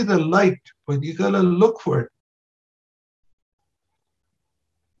to see the light, but you gotta look for it.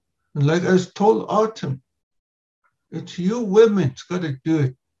 And like I was told Autumn, it's you women's gotta do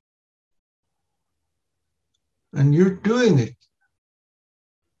it. And you're doing it.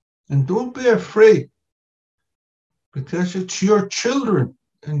 And don't be afraid, because it's your children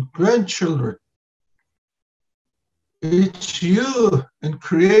and grandchildren. It's you and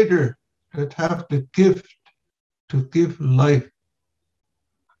Creator that have the gift to give life.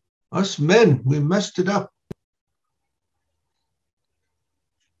 Us men, we messed it up.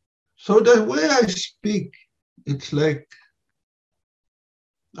 So the way I speak, it's like,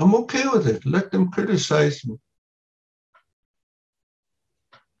 I'm okay with it. Let them criticize me.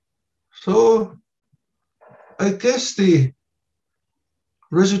 So I guess the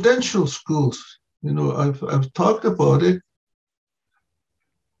residential schools, I've talked about it.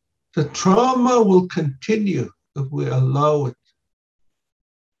 The trauma will continue if we allow it.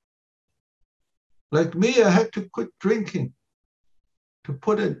 Like me, I had to quit drinking to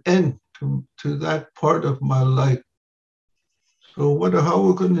put an end to that part of my life. So how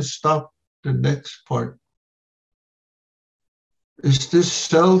we're going to stop the next part? Is this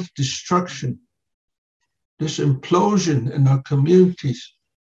self-destruction, this implosion in our communities.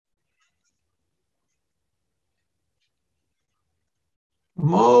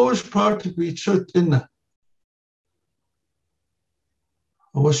 I'm always proud to be Chutina.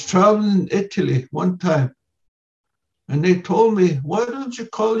 I was traveling in Italy one time, and they told me, why don't you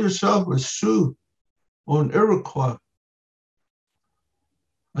call yourself a Sioux or an Iroquois?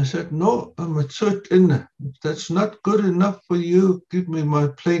 I said, no, I'm a Chutina. If that's not good enough for you, give me my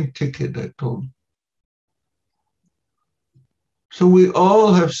plane ticket, I told them. So we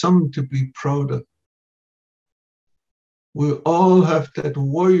all have something to be proud of. We all have that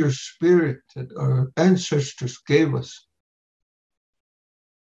warrior spirit that our ancestors gave us.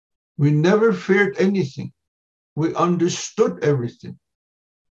 We never feared anything. We understood everything.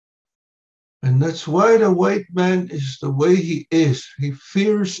 And that's why the white man is the way he is. He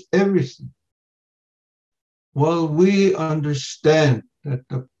fears everything. While we understand that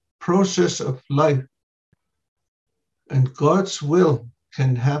the process of life and God's will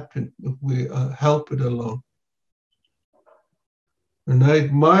can happen if we help it along. And I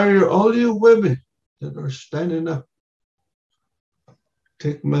admire all you women that are standing up.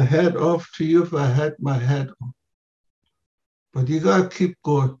 Take my hat off to you if I had my hat on. But you got to keep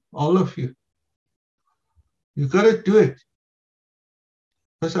going, all of you. You got to do it.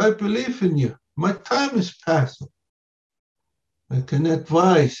 Because I believe in you. My time is past. I can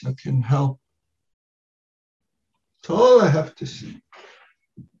advise, I can help. That's all I have to say.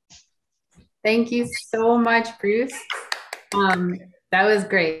 Thank you so much, Bruce. That was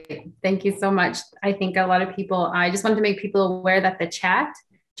great. Thank you so much. I think a lot of people, I just wanted to make people aware that the chat,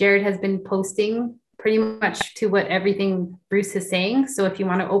 Jared has been posting pretty much to what everything Bruce is saying. So if you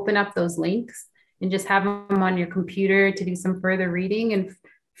want to open up those links and just have them on your computer to do some further reading and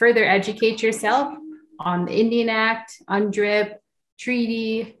further educate yourself on the Indian Act, UNDRIP,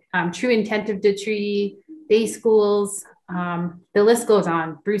 treaty, true intent of the treaty, day schools, the list goes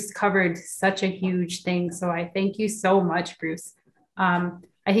on. Bruce covered such a huge thing. So I thank you so much, Bruce. I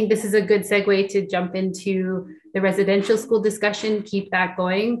think this is a good segue to jump into the residential school discussion, keep that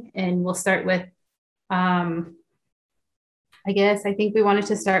going. And we'll start with, I think we wanted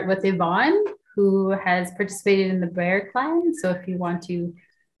to start with Yvonne, who has participated in the Bear Clan. So if you want to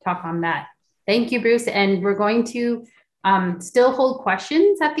talk on that. Thank you, Bruce. And we're going to still hold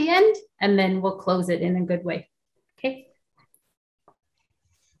questions at the end, and then we'll close it in a good way. Okay.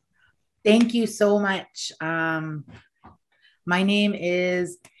 Thank you so much. My name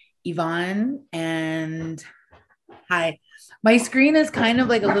is Yvonne, and hi. My screen is kind of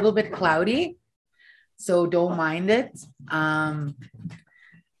like a little bit cloudy, so don't mind it.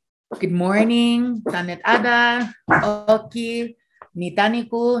 Good morning, Tanit Ada, Oki,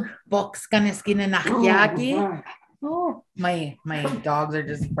 Nitaniku, Box Kaneskina Nakiaki. Oh, my dogs are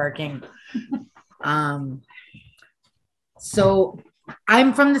just barking. So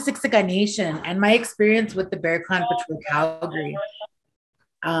I'm from the Siksika Nation, and my experience with the Bear Clan Patrol Calgary.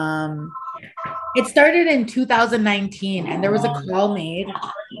 It started in 2019, and there was a call made.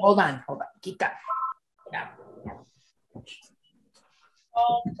 Hold on. Kika. Yeah.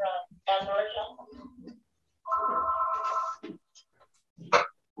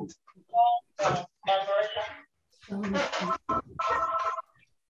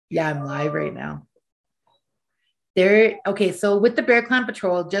 Yeah, I'm live right now. Okay, so with the Bear Clan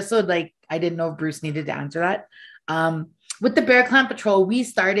Patrol, just so like I didn't know if Bruce needed to answer that. With the Bear Clan Patrol, we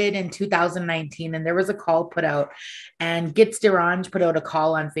started in 2019, and there was a call put out, and Gitz Derange put out a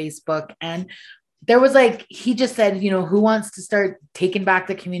call on Facebook, and there was like, he just said, who wants to start taking back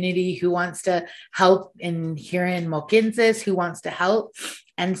the community, who wants to help in here in Mohkinstsis, who wants to help.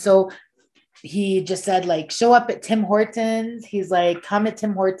 And so he just said, like, show up at Tim Hortons. He's like, come at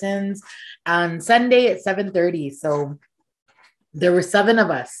Tim Hortons on Sunday at 7:30. So there were 7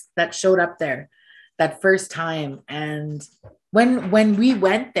 of us that showed up there that first time. And when we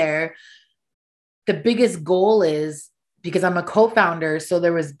went there, the biggest goal is, because I'm a co-founder, so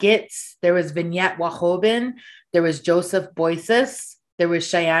there was Gitz, there was Vignette Wahobin, there was Joseph Boyces, there was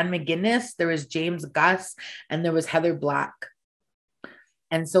Cheyenne McGinnis, there was James Gus, and there was Heather Black.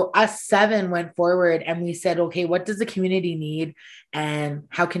 And so us 7 went forward and we said, okay, what does the community need and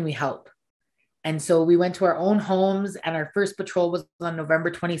how can we help? And so we went to our own homes, and our first patrol was on November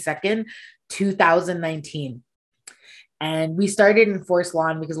 22nd, 2019. And we started in Forest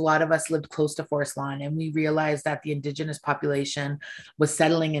Lawn because a lot of us lived close to Forest Lawn, and we realized that the Indigenous population was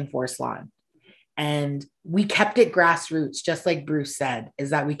settling in Forest Lawn. And we kept it grassroots, just like Bruce said, is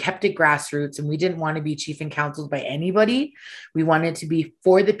that we kept it grassroots, and we didn't want to be chief and counseled by anybody. We wanted to be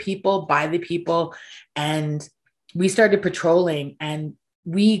for the people, by the people. And we started patrolling, and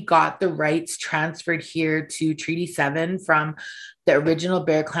we got the rights transferred here to Treaty 7 from the original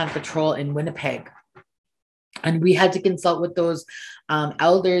Bear Clan Patrol in Winnipeg. And we had to consult with those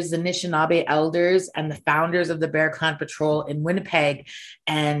elders, the Anishinaabe elders and the founders of the Bear Clan Patrol in Winnipeg.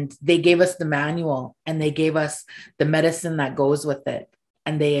 And they gave us the manual, and they gave us the medicine that goes with it.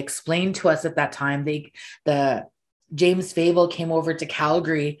 And they explained to us at that time, the James Fable came over to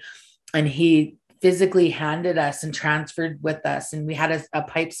Calgary, and he physically handed us and transferred with us. And we had a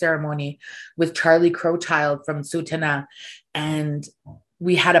pipe ceremony with Charlie Crowchild from Tsuut'ina. And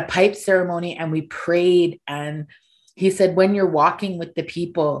we had a pipe ceremony and we prayed. And he said, when you're walking with the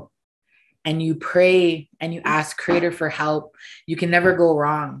people and you pray and you ask Creator for help, you can never go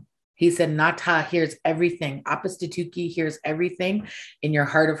wrong. He said, Nata hears everything. Apastituki hears everything in your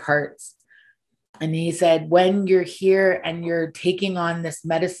heart of hearts. And he said, when you're here and you're taking on this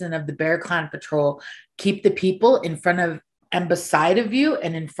medicine of the Bear Clan Patrol, keep the people in front of and beside of you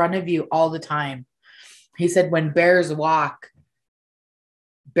and in front of you all the time. He said, when bears walk,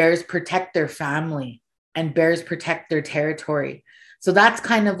 bears protect their family and bears protect their territory. So that's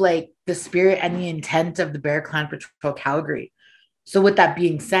kind of like the spirit and the intent of the Bear Clan Patrol Calgary. So with that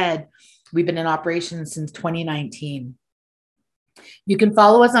being said, we've been in operation since 2019. You can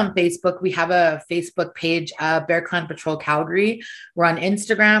follow us on Facebook. We have a Facebook page, Bear Clan Patrol Calgary. We're on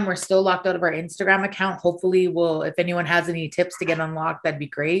Instagram. We're still locked out of our Instagram account. Hopefully if anyone has any tips to get unlocked, that'd be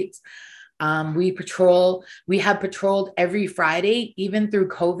great. We have patrolled every Friday, even through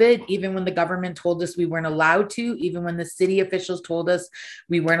COVID, even when the government told us we weren't allowed to, even when the city officials told us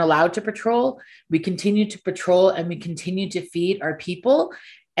we weren't allowed to patrol. We continue to patrol, and we continue to feed our people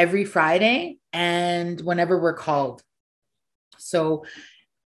every Friday and whenever we're called. So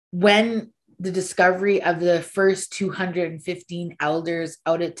when the discovery of the first 215 elders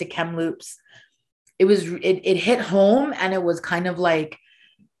out at Kamloops, it hit home, and it was kind of like,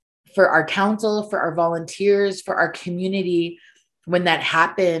 for our council, for our volunteers, for our community, when that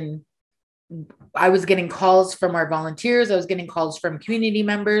happened, I was getting calls from our volunteers. I was getting calls from community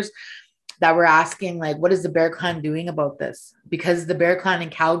members that were asking, like, what is the Bear Clan doing about this? Because the Bear Clan in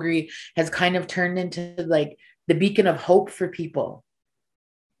Calgary has kind of turned into like the beacon of hope for people.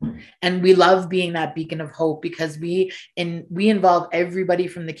 And we love being that beacon of hope because we involve everybody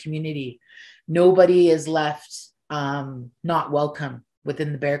from the community. Nobody is left not welcome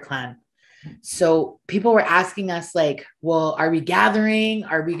within the Bear Clan. So people were asking us like, well, are we gathering?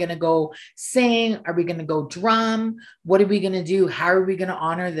 Are we going to go sing? Are we going to go drum? What are we going to do? How are we going to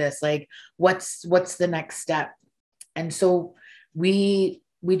honor this? Like, what's the next step? And so we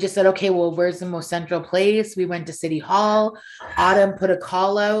just said, okay, well, where's the most central place? We went to City Hall. Autumn put a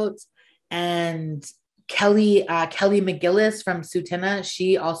call out, and Kelly McGillis from Tsuut'ina,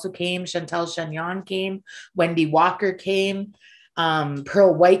 she also came. Chantel Chagnon came. Wendy Walker came.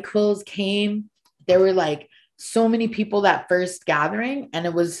 Pearl White Quills came. There were like so many people that first gathering, and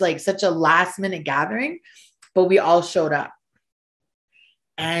it was like such a last minute gathering, but we all showed up.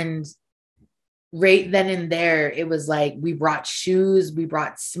 And right then and there, it was like we brought shoes, we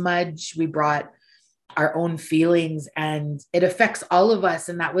brought smudge, we brought our own feelings, and it affects all of us.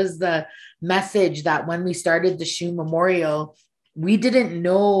 And that was the message, that when we started the Shoe Memorial, we didn't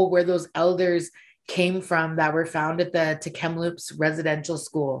know where those elders came from that were found at the Kamloops residential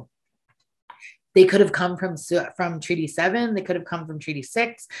school. They could have come from Treaty 7. They could have come from Treaty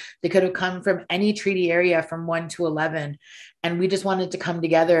 6. They could have come from any treaty area from 1 to 11. And we just wanted to come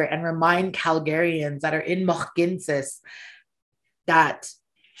together and remind Calgarians that are in Mohkinsis that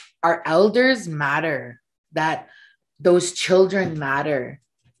our elders matter, that those children matter.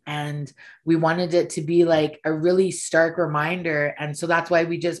 And we wanted it to be like a really stark reminder. And so that's why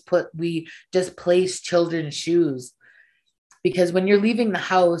we just placed children's shoes. Because when you're leaving the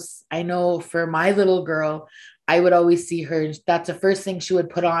house, I know for my little girl, I would always see her. That's the first thing she would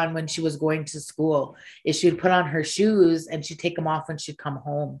put on when she was going to school, is she would put on her shoes and she'd take them off when she'd come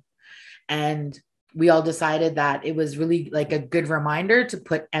home. And we all decided that it was really like a good reminder to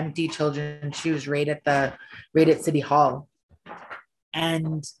put empty children's shoes right at City Hall.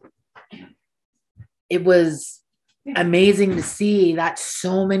 And it was amazing to see that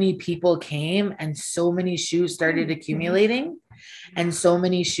so many people came and so many shoes started accumulating and so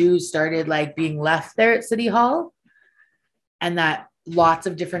many shoes started like being left there at City Hall, and that lots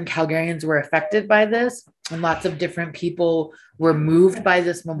of different Calgarians were affected by this and lots of different people were moved by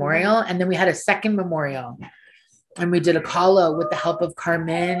this memorial. And then we had a second memorial and we did a call out with the help of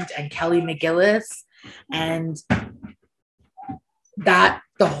Carmen and Kelly McGillis, and that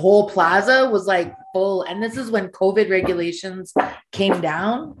the whole plaza was like full. And this is when COVID regulations came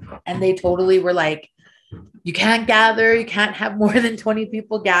down and they totally were like, you can't gather, you can't have more than 20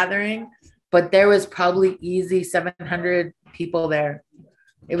 people gathering, but there was probably easy 700 people there.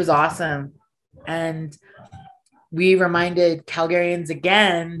 It was awesome. And we reminded Calgarians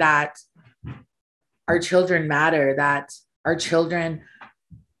again that our children matter, that our children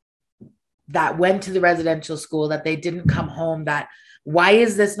that went to the residential school, that they didn't come home, that why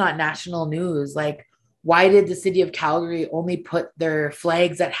is this not national news? Like, why did the city of Calgary only put their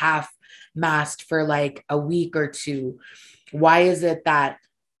flags at half mast for like a week or two? Why is it that,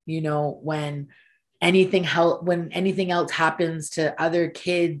 you know, when anything else happens to other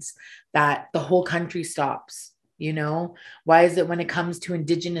kids, that the whole country stops? You know, why is it when it comes to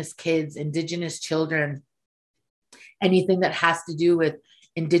Indigenous kids, Indigenous children, anything that has to do with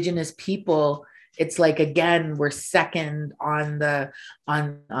Indigenous people, it's like, again, we're second on the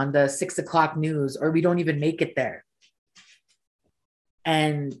 6 o'clock news, or we don't even make it there.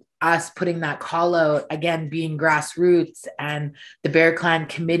 And us putting that call out, again, being grassroots, and the Bear Clan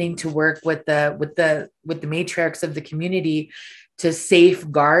committing to work with the matriarchs of the community to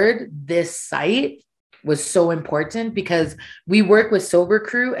safeguard this site was so important, because we work with Sober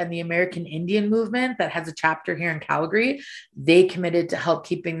Crew and the American Indian movement that has a chapter here in Calgary. They committed to help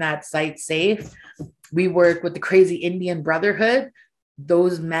keeping that site safe. We work with the Crazy Indian Brotherhood.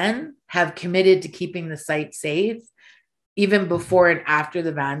 Those men have committed to keeping the site safe, even before and after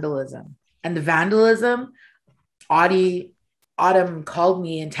the vandalism. And the vandalism, Autumn called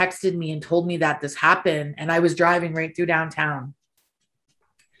me and texted me and told me that this happened, and I was driving right through downtown.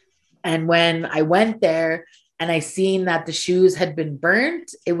 And when I went there and I seen that the shoes had been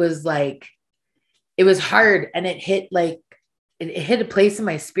burnt, it was like, it was hard. And it hit a place in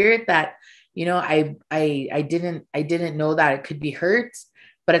my spirit that, you know, I didn't know that it could be hurt.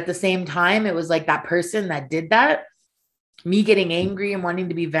 But at the same time, it was like that person that did that, me getting angry and wanting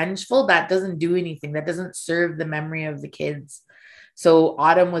to be vengeful, that doesn't do anything. That doesn't serve the memory of the kids. So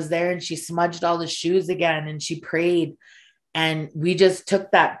Autumn was there and she smudged all the shoes again and she prayed. And we just took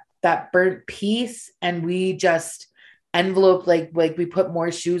that burnt piece and we just enveloped, like we put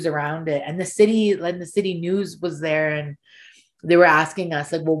more shoes around it. And the city news was there and they were asking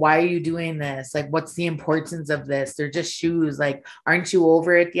us like, well, why are you doing this? Like, what's the importance of this? They're just shoes. Like, aren't you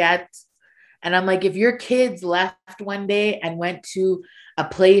over it yet? And I'm like, if your kids left one day and went to a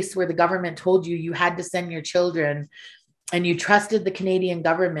place where the government told you you had to send your children, and you trusted the Canadian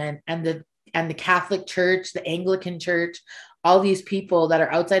government and the Catholic Church, the Anglican Church, all these people that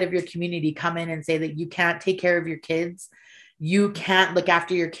are outside of your community come in and say that you can't take care of your kids, you can't look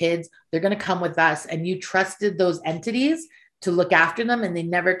after your kids, they're going to come with us. And you trusted those entities to look after them and they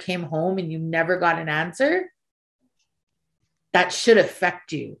never came home and you never got an answer. That should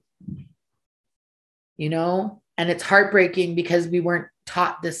affect you, you know? And it's heartbreaking because we weren't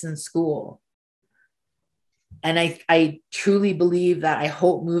taught this in school. And I truly believe that, I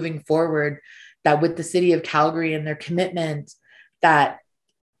hope moving forward, that with the city of Calgary and their commitment, that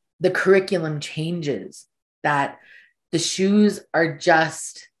the curriculum changes, that the shoes are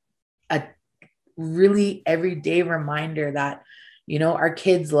just a really everyday reminder that, you know, our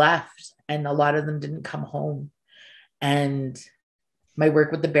kids left and a lot of them didn't come home. And my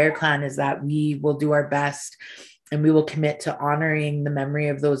work with the Bear Clan is that we will do our best and we will commit to honoring the memory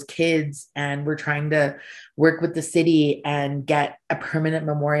of those kids. And we're trying to work with the city and get a permanent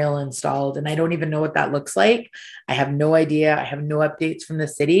memorial installed. And I don't even know what that looks like. I have no idea. I have no updates from the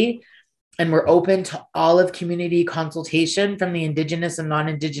city. And we're open to all of community consultation from the Indigenous and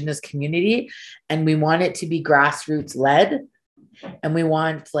non-Indigenous community. And we want it to be grassroots led. And we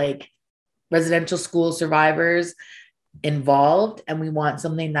want like residential school survivors involved. And we want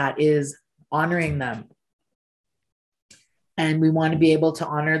something that is honoring them. And we want to be able to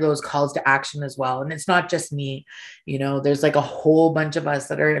honor those calls to action as well. And it's not just me, you know, there's like a whole bunch of us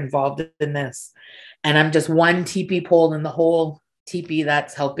that are involved in this. And I'm just one teepee pole in the whole teepee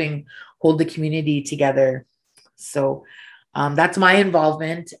that's helping hold the community together. So That's my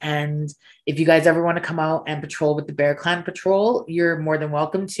involvement. And if you guys ever want to come out and patrol with the Bear Clan Patrol, you're more than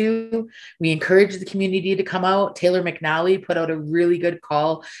welcome to. We encourage the community to come out. Taylor McNally put out a really good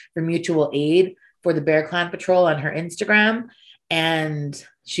call for mutual aid for the Bear Clan Patrol on her Instagram. And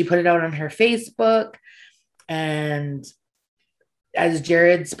she put it out on her Facebook. And as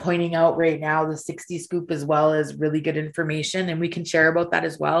Jared's pointing out right now, the 60 Scoop as well is really good information. And we can share about that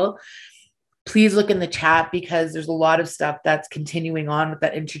as well. Please look in the chat because there's a lot of stuff that's continuing on with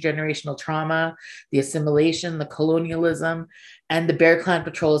that intergenerational trauma, the assimilation, the colonialism, and the Bear Clan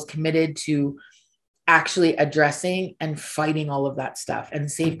Patrol is committed to actually addressing and fighting all of that stuff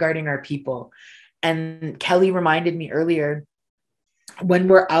and safeguarding our people. And Kelly reminded me earlier, when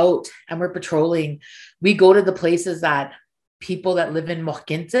we're out and we're patrolling, we go to the places that people that live in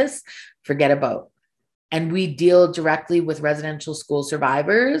Mohkintis forget about. And we deal directly with residential school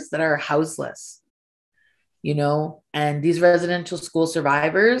survivors that are houseless, you know, and these residential school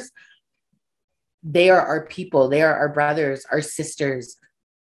survivors, they are our people. They are our brothers, our sisters.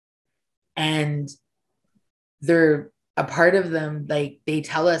 And they're a part of them. Like they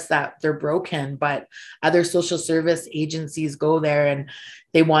tell us that they're broken, but other social service agencies go there and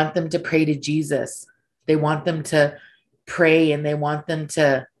they want them to pray to Jesus. They want them to pray and they want them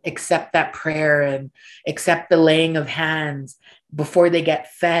to accept that prayer and accept the laying of hands before they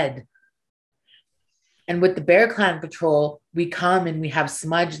get fed. And with the Bear Clan Patrol, we come and we have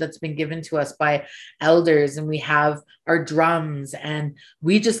smudge that's been given to us by elders, and we have our drums, and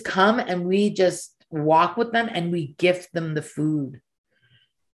we just come and we just walk with them and we gift them the food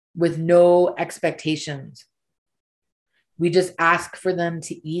with no expectations. We just ask for them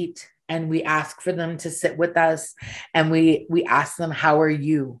to eat. And we ask for them to sit with us, and we ask them, how are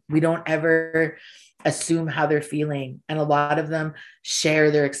you? We don't ever assume how they're feeling. And a lot of them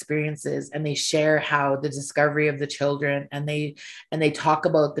share their experiences, and they share how the discovery of the children, and they talk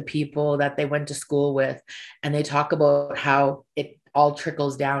about the people that they went to school with, and they talk about how it all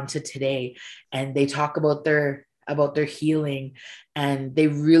trickles down to today. And they talk about their healing, and they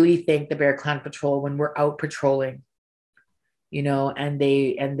really thank the Bear Clan Patrol when we're out patrolling. You know, and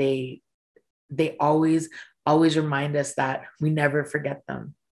they always remind us that we never forget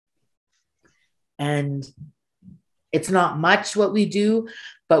them. And it's not much what we do,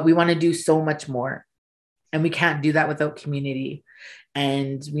 but we want to do so much more. And we can't do that without community.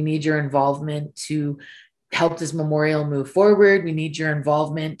 And we need your involvement to help this memorial move forward. We need your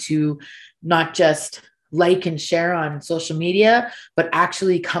involvement to not just like and share on social media, but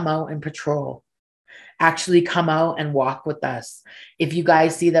actually come out and patrol. Actually come out and walk with us. If you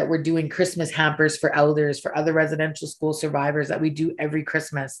guys see that we're doing Christmas hampers for elders, for other residential school survivors that we do every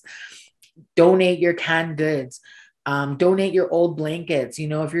Christmas, donate your canned goods, donate your old blankets. You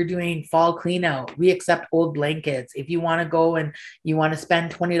know, if you're doing fall clean out, we accept old blankets. If you want to go and you want to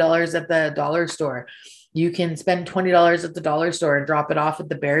spend $20 at the dollar store, you can spend $20 at the dollar store and drop it off at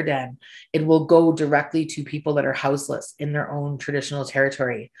the Bear Den. It will go directly to people that are houseless in their own traditional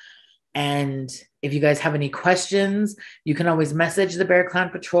territory. And if you guys have any questions, you can always message the Bear Clan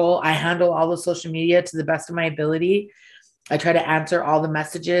Patrol. I handle all the social media to the best of my ability. I try to answer all the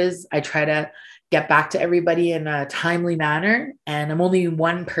messages. I try to get back to everybody in a timely manner. And I'm only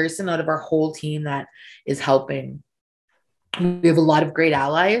one person out of our whole team that is helping. We have a lot of great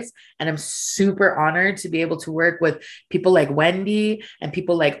allies, and I'm super honored to be able to work with people like Wendy and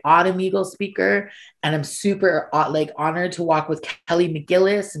people like Autumn Eagle Speaker. And I'm super honored to walk with Kelly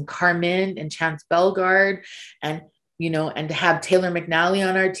McGillis and Carmen and Chance Bellegarde, and you know, and to have Taylor McNally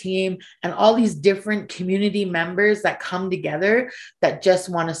on our team, and all these different community members that come together that just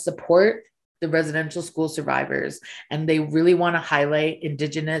want to support the residential school survivors. And they really want to highlight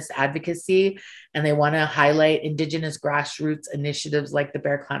Indigenous advocacy, and they want to highlight Indigenous grassroots initiatives like the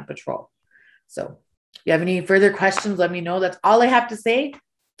Bear Clan Patrol. So if you have any further questions, let me know. That's all I have to say.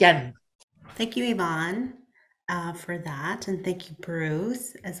 Again. Thank you, Yvonne, for that. And thank you,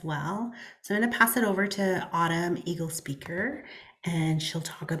 Bruce, as well. So I'm going to pass it over to Autumn Eagle Speaker, and she'll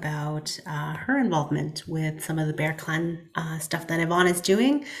talk about her involvement with some of the Bear Clan stuff that Yvonne is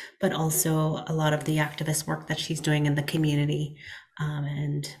doing, but also a lot of the activist work that she's doing in the community.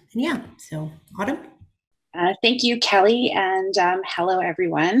 And yeah, so Autumn. Thank you, Kelly, and hello,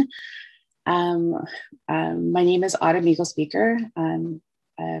 everyone. My name is Autumn Eagle Speaker.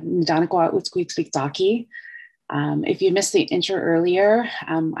 If you missed the intro earlier,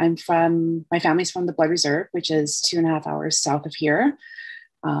 my family's from the Blood Reserve, which is 2.5 hours south of here.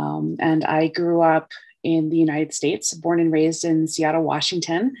 And I grew up in the United States, born and raised in Seattle,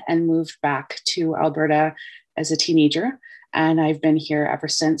 Washington, and moved back to Alberta as a teenager. And I've been here ever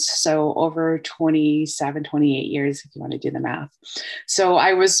since. So over 27, 28 years, if you want to do the math. So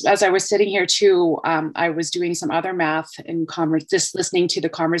as I was sitting here too, I was doing some other math and just listening to the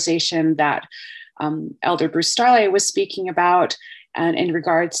conversation that Elder Bruce Starlight was speaking about, and in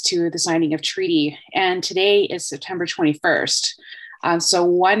regards to the signing of treaty. And today is September 21st. So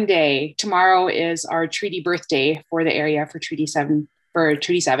one day, tomorrow is our treaty birthday for the area for Treaty 7,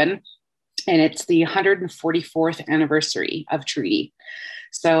 and it's the 144th anniversary of treaty.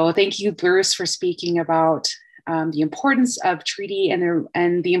 So thank you, Bruce, for speaking about the importance of treaty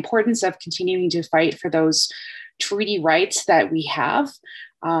and the importance of continuing to fight for those treaty rights that we have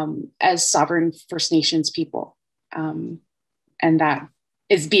as sovereign First Nations people. And that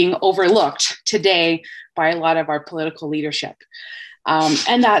is being overlooked today by a lot of our political leadership.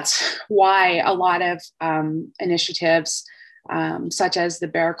 And that's why a lot of initiatives such as the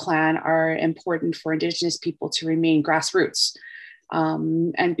Bear Clan are important for Indigenous people to remain grassroots.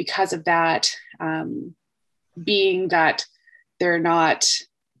 And because of that, being that they're not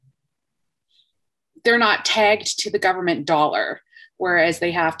tagged to the government dollar, whereas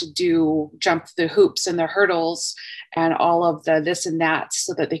they have to jump the hoops and the hurdles and all of the this and that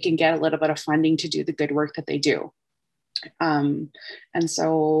so that they can get a little bit of funding to do the good work that they do. And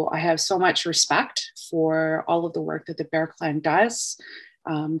so I have so much respect for all of the work that the Bear Clan does,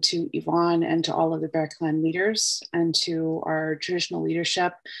 to Yvonne and to all of the Bear Clan leaders, and to our traditional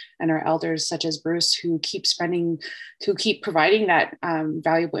leadership and our elders such as Bruce, who keep providing that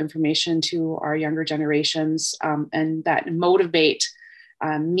valuable information to our younger generations, and that motivate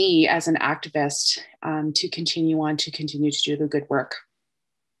me as an activist to continue to do the good work.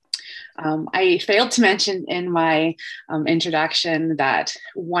 I failed to mention in my introduction that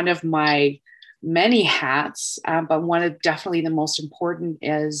one of my many hats, but one of definitely the most important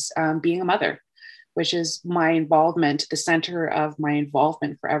is being a mother, which is my involvement, the center of my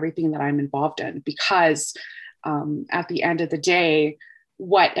involvement for everything that I'm involved in, because at the end of the day,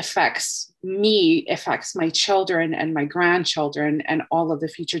 what affects me affects my children and my grandchildren and all of the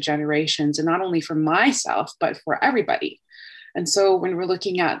future generations, and not only for myself, but for everybody. And so when we're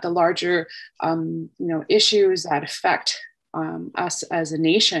looking at the larger, issues that affect us as a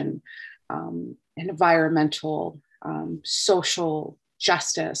nation, environmental, social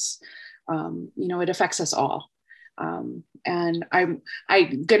justice, it affects us all. And I'm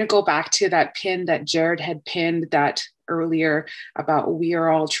going to go back to that pin that Jared had pinned that earlier about we are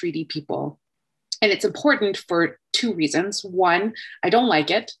all treaty people. And it's important for two reasons. One, I don't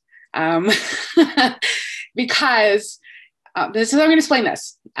like it because I'm going to explain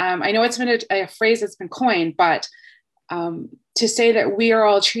this. I know it's been a phrase that's been coined, but to say that we are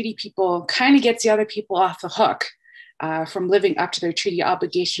all treaty people kind of gets the other people off the hook from living up to their treaty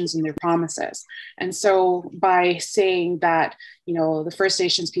obligations and their promises. And so by saying that, the First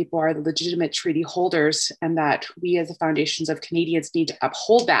Nations people are the legitimate treaty holders and that we as the foundations of Canadians need to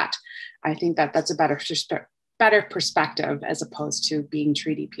uphold that, I think that that's a better perspective as opposed to being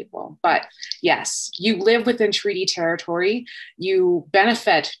treaty people. But yes, you live within treaty territory, you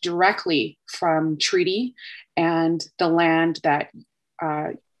benefit directly from treaty and the land that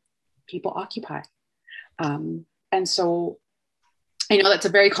people occupy. And so I know that's a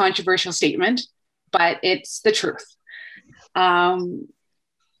very controversial statement, but it's the truth.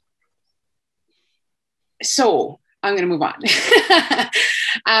 So I'm going to move on.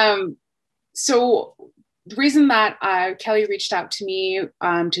 So the reason that Kelly reached out to me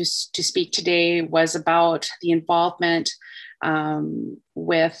to speak today was about the involvement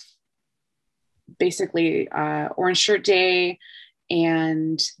with basically Orange Shirt Day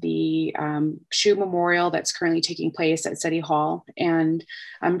and the shoe memorial that's currently taking place at City Hall. And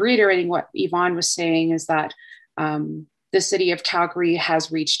I'm reiterating what Yvonne was saying is that the city of Calgary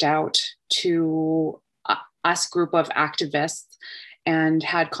has reached out to us group of activists and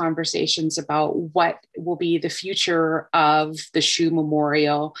had conversations about what will be the future of the shoe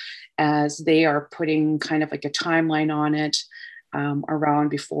memorial as they are putting kind of like a timeline on it around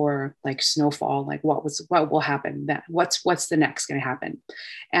before like snowfall, like what will happen, that what's the next going to happen.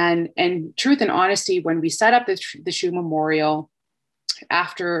 And truth and honesty, when we set up the shoe memorial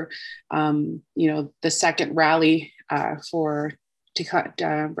after the second rally to cut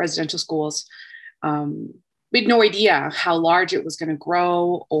residential schools, we had no idea how large it was going to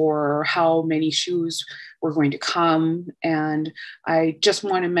grow or how many shoes were going to come. And I just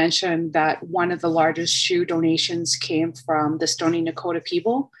want to mention that one of the largest shoe donations came from the Stoney Nakoda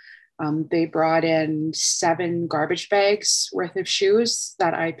people. They brought in 7 garbage bags worth of shoes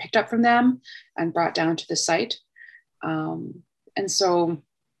that I picked up from them and brought down to the site. And so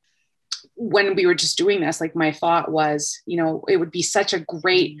when we were just doing this, like my thought was, you know, it would be such a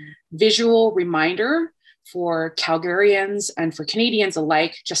great visual reminder for Calgarians and for Canadians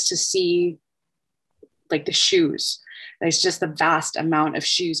alike, just to see like the shoes. There's just a vast amount of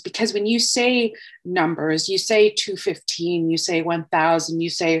shoes, because when you say numbers, you say 215, you say 1,000, you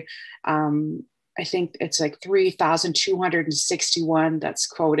say, I think it's like 3,261 that's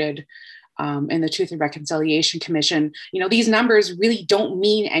quoted in the Truth and Reconciliation Commission. You know, these numbers really don't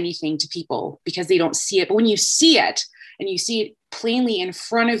mean anything to people because they don't see it. But when you see it and you see it plainly in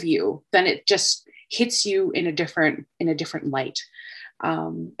front of you, then it just hits you in a different light.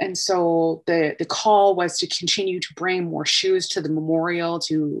 And so the call was to continue to bring more shoes to the memorial,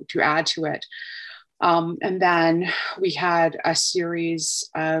 to add to it. And then we had a series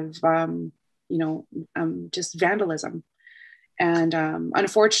of, just vandalism. And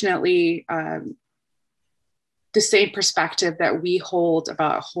unfortunately, the same perspective that we hold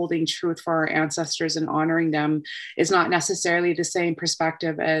about holding truth for our ancestors and honoring them is not necessarily the same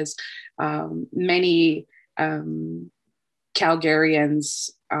perspective as many Calgarians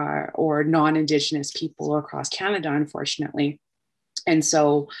or non-Indigenous people across Canada, unfortunately. And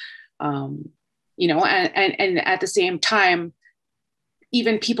so, and at the same time,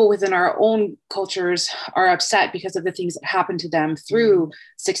 even people within our own cultures are upset because of the things that happened to them through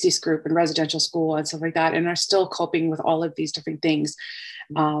 60s group and residential school and stuff like that, and are still coping with all of these different things.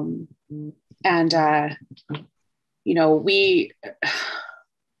 We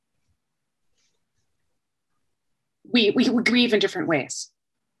grieve in different ways,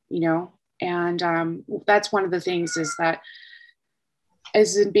 and that's one of the things is that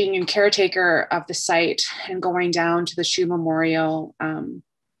as in being a caretaker of the site and going down to the shoe memorial,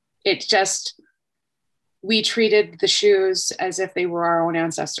 we treated the shoes as if they were our own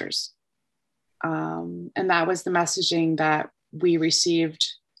ancestors. And that was the messaging that we received.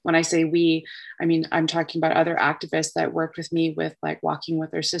 When I say we, I mean, I'm talking about other activists that worked with me with like Walking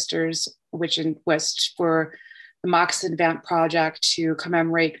with Our Sisters, which was for the Moccasin Vamp Project to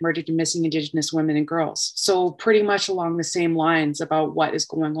commemorate murdered and missing Indigenous women and girls. So pretty much along the same lines about what is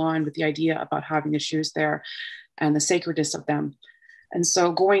going on with the idea about having the shoes there and the sacredness of them. And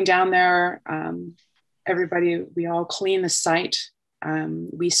so going down there, we all clean the site.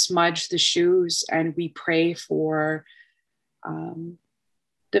 We smudge the shoes and we pray for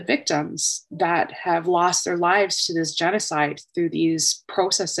the victims that have lost their lives to this genocide through these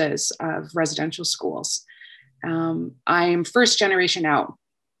processes of residential schools. I am first generation out,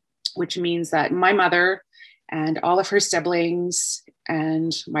 which means that my mother and all of her siblings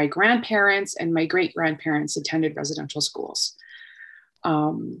and my grandparents and my great-grandparents attended residential schools.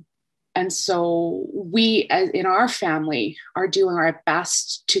 And so we, in our family, are doing our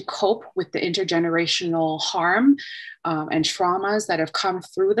best to cope with the intergenerational harm and traumas that have come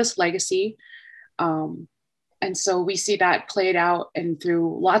through this legacy. And so we see that played out and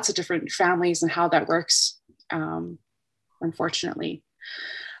through lots of different families and how that works. Unfortunately.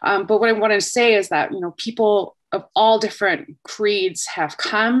 But what I want to say is that, people of all different creeds have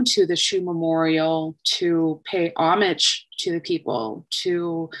come to the Shoe Memorial to pay homage to the people,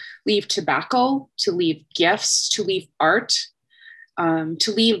 to leave tobacco, to leave gifts, to leave art,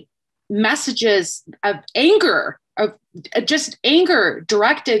 to leave messages of anger, of just anger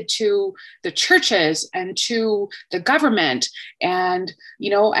directed to the churches and to the government. And,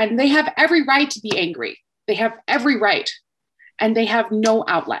 and they have every right to be angry. They have every right, and they have no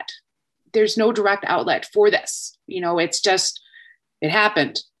outlet. There's no direct outlet for this. It's just, it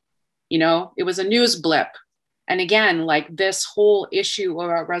happened, it was a news blip. And again, like this whole issue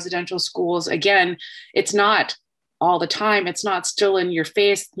about residential schools, again, it's not all the time. It's not still in your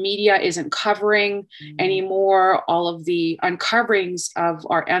face. Media isn't covering anymore all of the uncoverings of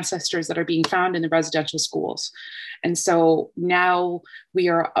our ancestors that are being found in the residential schools. And so now we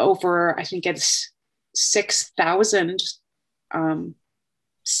are over, I think it's 6,000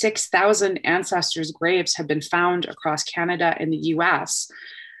 ancestors' graves have been found across Canada and the US.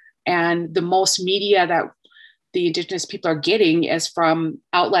 And the most media that the Indigenous people are getting is from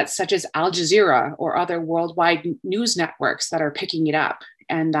outlets such as Al Jazeera or other worldwide news networks that are picking it up.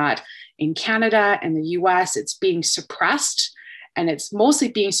 And that in Canada and the US, it's being suppressed. And it's mostly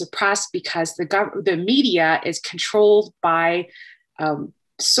being suppressed because the media is controlled by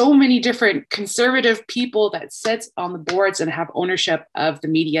so many different conservative people that sit on the boards and have ownership of the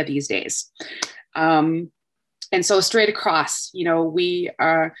media these days. And so straight across, we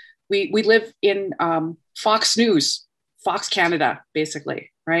live in Fox News, Fox Canada,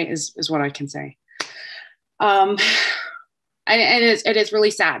 basically, right, is what I can say. And it is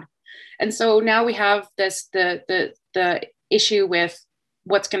really sad. And so now we have the issue with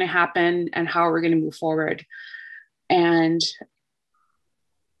what's going to happen and how we're going to move forward. And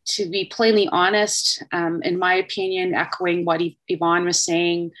to be plainly honest, in my opinion, echoing what Yvonne was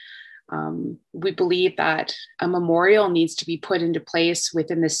saying, we believe that a memorial needs to be put into place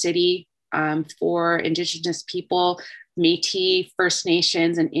within the city for Indigenous people, Métis, First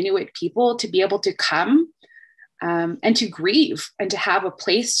Nations, and Inuit people to be able to come and to grieve and to have a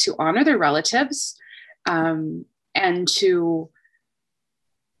place to honor their relatives and to,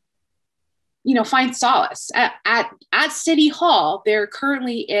 you know, find solace. At City Hall, there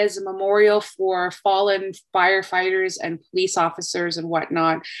currently is a memorial for fallen firefighters and police officers and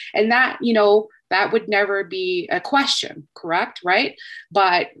whatnot. And that, you know, that would never be a question, correct? Right?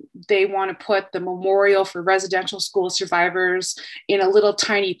 But they want to put the memorial for residential school survivors in a little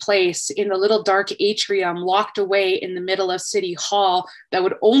tiny place, in a little dark atrium, locked away in the middle of City Hall, that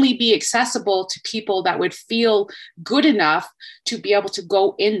would only be accessible to people that would feel good enough to be able to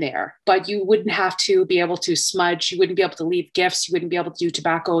go in there. But you wouldn't have to be able to smudge, you wouldn't be able to leave gifts, you wouldn't be able to do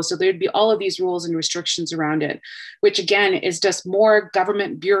tobacco. So there'd be all of these rules and restrictions around it, which again is just more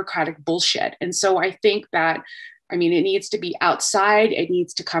government bureaucratic bullshit. And so I think that, I mean, it needs to be outside, it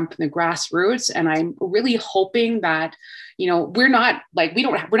needs to come from the grassroots. And I'm really hoping that, you know, we're not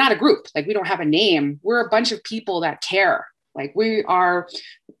a group, like we don't have a name. We're a bunch of people that care. Like we are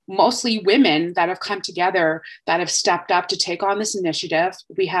mostly women that have come together, that have stepped up to take on this initiative.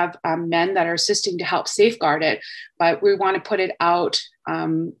 We have men that are assisting to help safeguard it, but we want to put it out.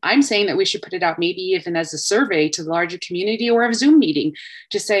 I'm saying that we should put it out maybe even as a survey to the larger community or a Zoom meeting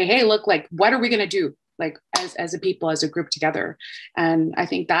to say, hey, look, like, what are we going to do? Like as a people, as a group together. And I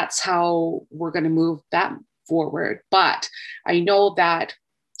think that's how we're going to move that forward. But I know that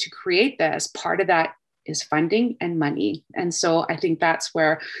to create this, part of that is funding and money. And so I think that's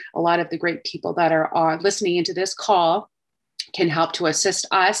where a lot of the great people that are listening into this call can help to assist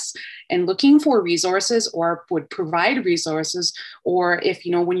us in looking for resources, or would provide resources. Or if,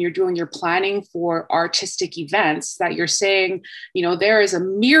 you know, when you're doing your planning for artistic events, that you're saying, you know, there is a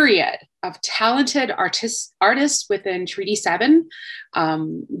myriad of talented artists within Treaty 7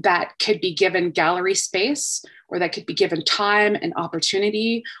 that could be given gallery space, or that could be given time and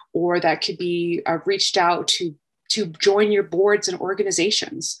opportunity, or that could be reached out to join your boards and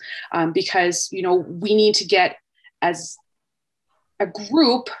organizations, because, you know, we need to get as a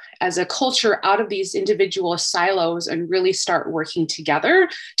group, as a culture, out of these individual silos and really start working together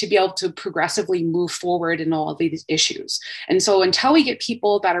to be able to progressively move forward in all of these issues. And so until we get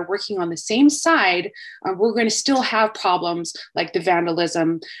people that are working on the same side, we're going to still have problems like the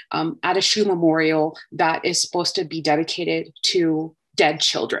vandalism at a shoe memorial that is supposed to be dedicated to dead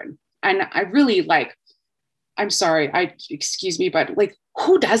children. And I really I'm sorry, excuse me, but like,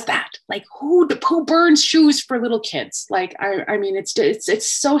 who does that? Like, who burns shoes for little kids? Like, I mean,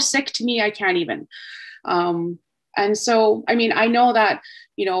 it's so sick to me. I can't even. And so, I mean, I know that,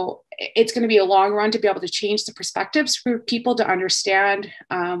 you know, it's going to be a long run to be able to change the perspectives for people to understand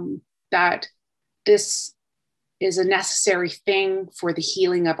that this is a necessary thing for the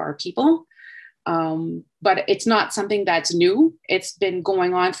healing of our people. But it's not something that's new. It's been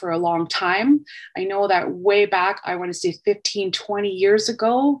going on for a long time. I know that way back, I want to say 15, 20 years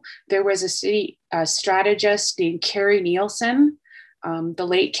ago, there was a city strategist named Carrie Nielsen, the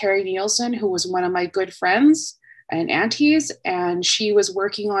late Carrie Nielsen, who was one of my good friends and aunties. And she was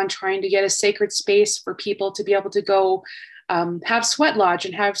working on trying to get a sacred space for people to be able to go have sweat lodge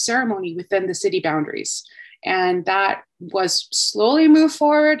and have ceremony within the city boundaries. And that was slowly moved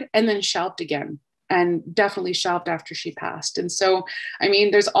forward and then shelved again, and definitely shelved after she passed. And so, I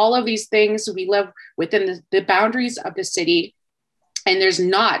mean, there's all of these things. We live within the boundaries of the city, and there's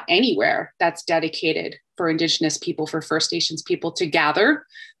not anywhere that's dedicated for Indigenous people, for First Nations people to gather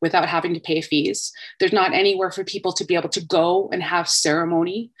without having to pay fees. There's not anywhere for people to be able to go and have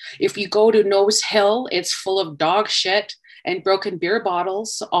ceremony. If you go to Nose Hill, it's full of dog shit and broken beer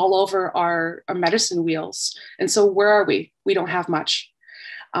bottles all over our medicine wheels. And so where are we? We don't have much,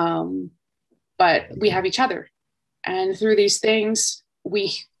 but we have each other. And through these things,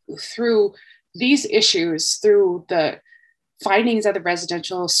 through these issues, through the findings of the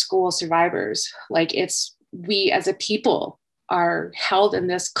residential school survivors, like we as a people are held in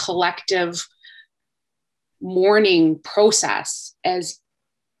this collective mourning process as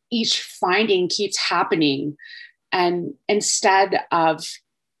each finding keeps happening. And instead of,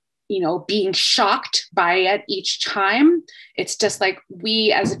 you know, being shocked by it each time, it's just like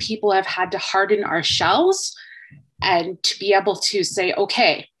we as a people have had to harden our shells and to be able to say,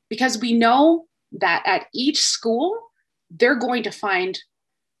 okay, because we know that at each school, they're going to find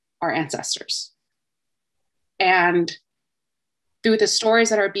our ancestors. And through the stories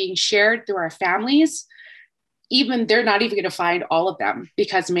that are being shared through our families, even they're not even going to find all of them,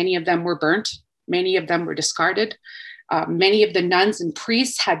 because many of them were burnt, many of them were discarded. Many of the nuns and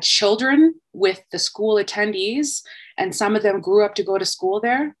priests had children with the school attendees, and some of them grew up to go to school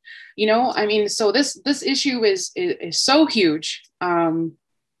there. You know, I mean, so this issue is so huge, and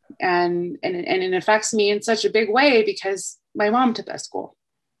it affects me in such a big way because my mom took that school.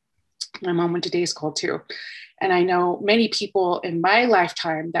 My mom went to day school too, and I know many people in my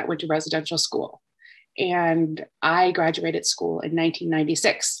lifetime that went to residential school. And I graduated school in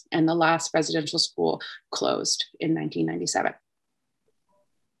 1996, and the last residential school closed in 1997.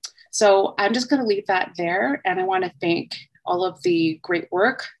 So I'm just going to leave that there. And I want to thank all of the great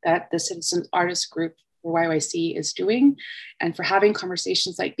work that the Citizen Artist Group for YYC is doing, and for having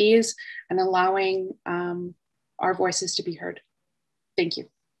conversations like these and allowing our voices to be heard. Thank you.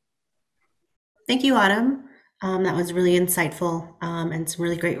 Thank you, Autumn. That was really insightful and some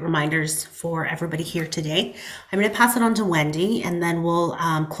really great reminders for everybody here today. I'm going to pass it on to Wendy, and then we'll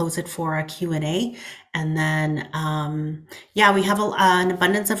close it for a Q&A. And then, yeah, we have an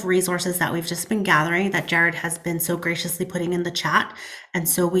abundance of resources that we've just been gathering that Jared has been so graciously putting in the chat. And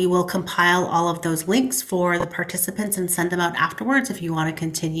so we will compile all of those links for the participants and send them out afterwards if you want to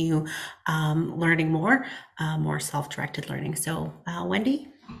continue learning more self-directed learning. So Wendy?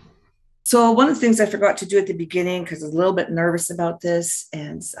 So one of the things I forgot to do at the beginning, because I was a little bit nervous about this,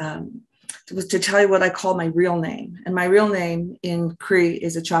 and was to tell you what I call my real name. And my real name in Cree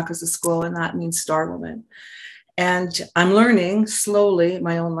is Achakasasquo, and that means Star Woman. And I'm learning slowly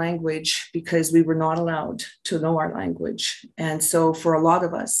my own language because we were not allowed to know our language. And so for a lot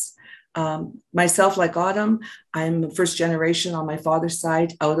of us, myself, like Autumn, I'm first generation on my father's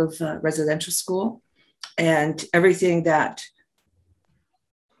side out of residential school, and everything that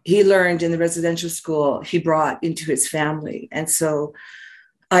he learned in the residential school, he brought into his family. And so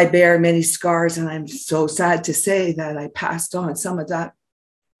I bear many scars, and I'm so sad to say that I passed on some of that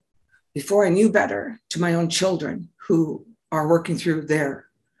before I knew better to my own children who are working through their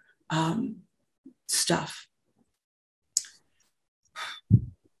stuff.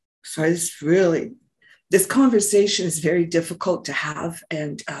 So this conversation is very difficult to have.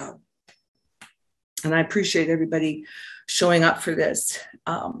 And I appreciate everybody showing up for this.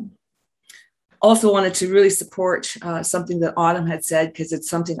 Also wanted to really support something that Autumn had said, because it's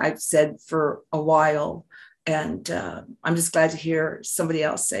something I've said for a while, and I'm just glad to hear somebody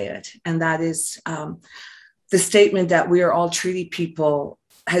else say it. And that is the statement that we are all treaty people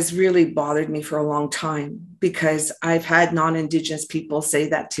has really bothered me for a long time, because I've had non-Indigenous people say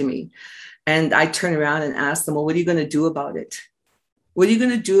that to me. And I turn around and ask them, well, what are you going to do about it? What are you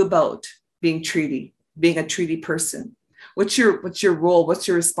going to do about being a treaty person? What's your role? What's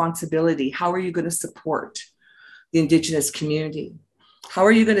your responsibility? How are you going to support the Indigenous community? How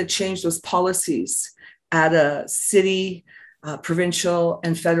are you going to change those policies at a city, provincial,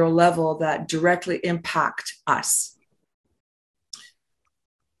 and federal level that directly impact us?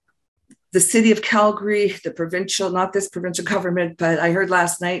 The city of Calgary, the provincial, not this provincial government, but I heard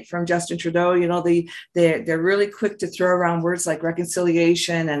last night from Justin Trudeau, you know, they're really quick to throw around words like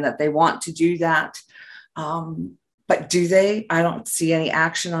reconciliation and that they want to do that. But do they? I don't see any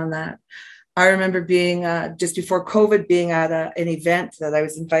action on that. I remember being, just before COVID, being at an event that I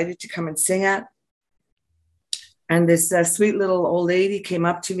was invited to come and sing at. And this sweet little old lady came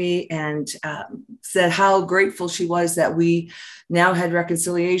up to me and said how grateful she was that we now had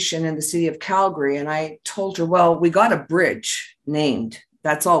reconciliation in the city of Calgary. And I told her, well, we got a bridge named.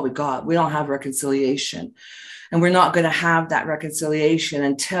 That's all we got. We don't have reconciliation. And we're not going to have that reconciliation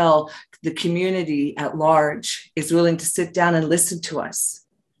until the community at large is willing to sit down and listen to us,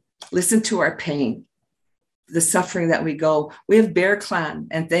 listen to our pain, the suffering that we go. We have Bear Clan,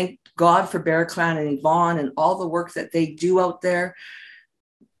 and thank God for Bear Clan and Yvonne and all the work that they do out there.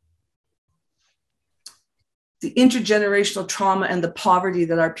 The intergenerational trauma and the poverty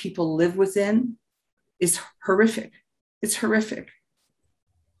that our people live within is horrific. It's horrific.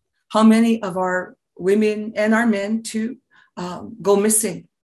 How many of our women and our men too go missing?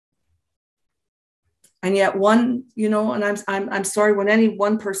 And yet one, you know, and I'm sorry when any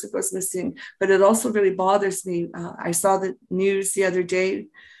one person goes missing, but it also really bothers me. I saw the news the other day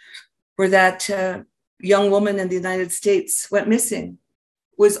where that young woman in the United States went missing,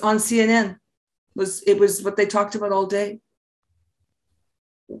 was on CNN. It was what they talked about all day.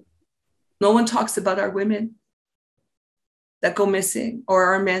 No one talks about our women that go missing or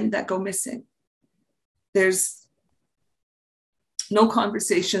our men that go missing. There's no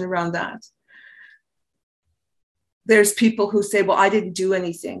conversation around that. There's people who say, well, I didn't do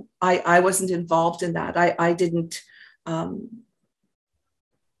anything. I wasn't involved in that. I didn't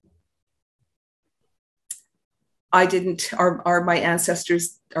I didn't, or my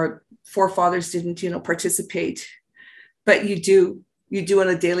ancestors, our forefathers didn't, participate. But you do on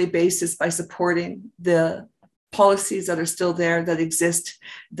a daily basis by supporting the policies that are still there, that exist,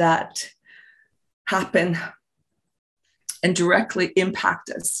 that happen and directly impact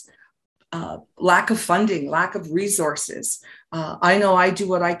us. Lack of funding, lack of resources. I know I do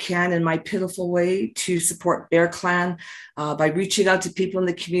what I can in my pitiful way to support Bear Clan by reaching out to people in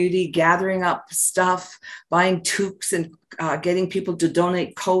the community, gathering up stuff, buying toques, and getting people to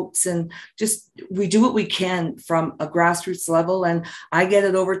donate coats. And just, we do what we can from a grassroots level. And I get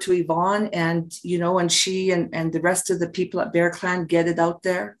it over to Yvonne, and, and she and the rest of the people at Bear Clan get it out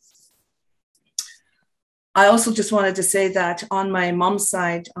there. I also just wanted to say that on my mom's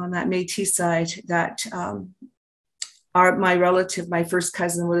side, on that Métis side, that my relative, my first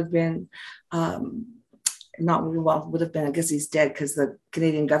cousin, would have been, I guess he's dead because the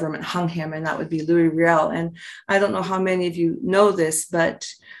Canadian government hung him, and that would be Louis Riel. And I don't know how many of you know this, but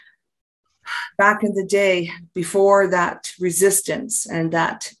back in the day, before that resistance, and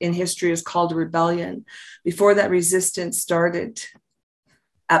that in history is called a rebellion, before that resistance started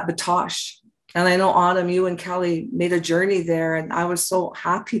at Batoche. And I know, Autumn, you and Kelly made a journey there. And I was so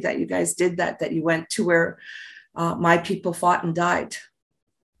happy that you guys did that you went to where my people fought and died.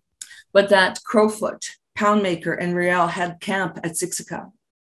 But that Crowfoot, Poundmaker, and Riel had camp at Siksika.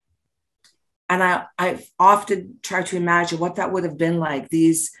 And I've often tried to imagine what that would have been like,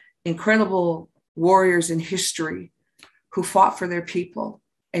 these incredible warriors in history who fought for their people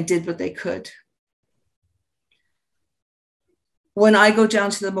and did what they could. When I go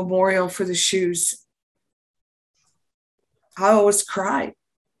down to the memorial for the shoes, I always cry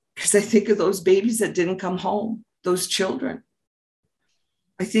because I think of those babies that didn't come home, those children.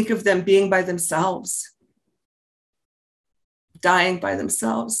 I think of them being by themselves, dying by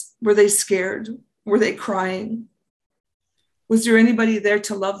themselves. Were they scared? Were they crying? Was there anybody there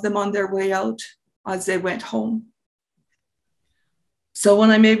to love them on their way out as they went home? So when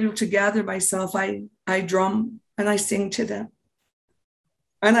I'm able to gather myself, I drum and I sing to them.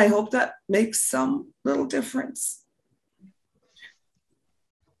 And I hope that makes some little difference.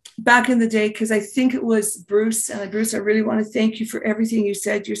 Back in the day, because I think it was Bruce, and Bruce, I really want to thank you for everything you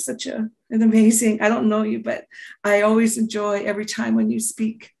said. You're such an amazing, I don't know you, but I always enjoy every time when you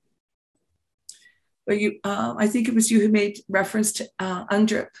speak. But I think it was you who made reference to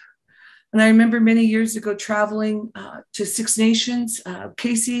UNDRIP. And I remember many years ago traveling to Six Nations.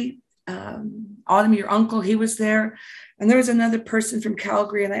 Casey, Autumn, your uncle, he was there. And there was another person from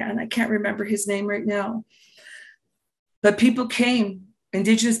Calgary, and I can't remember his name right now. But people came,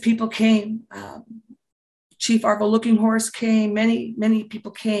 Indigenous people came. Chief Arvo Looking Horse came, many, many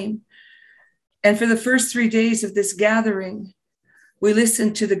people came. And for the first 3 days of this gathering, we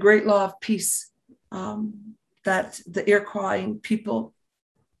listened to the great law of peace that the Iroquois people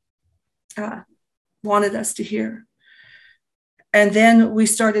wanted us to hear. And then we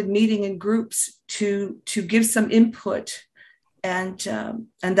started meeting in groups to give some input, and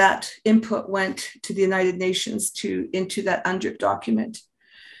that input went to the United Nations into that UNDRIP document.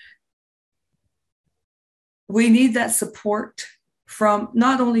 We need that support from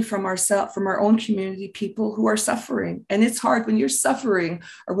not only from ourselves, from our own community, people who are suffering. And it's hard when you're suffering,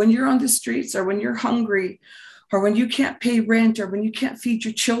 or when you're on the streets, or when you're hungry, or when you can't pay rent, or when you can't feed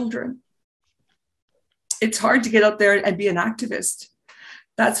your children. It's hard to get out there and be an activist.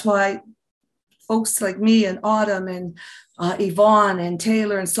 That's why folks like me and Autumn and Yvonne and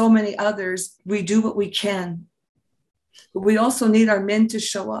Taylor and so many others, we do what we can. But we also need our men to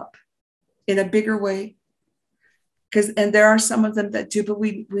show up in a bigger way. And there are some of them that do, but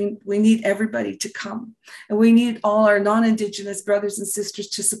we need everybody to come. And we need all our non-Indigenous brothers and sisters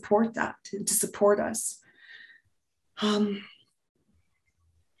to support that and to support us.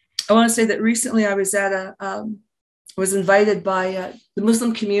 I want to say that recently I was at was invited by the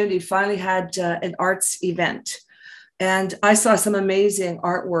Muslim community, finally had an arts event. And I saw some amazing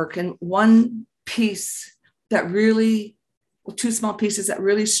artwork, and one piece that really, two small pieces that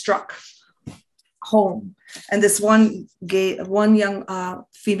really struck home. And this one young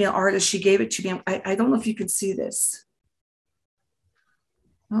female artist, she gave it to me. I don't know if you can see this.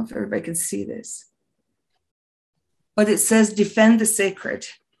 I don't know if everybody can see this. But it says, "Defend the sacred."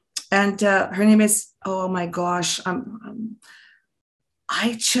 And her name is, oh my gosh, Aicha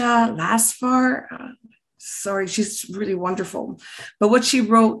Lasfar. Sorry, she's really wonderful. But what she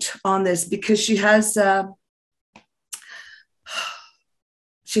wrote on this, because she has an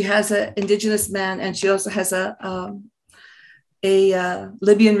Indigenous man, and she also has a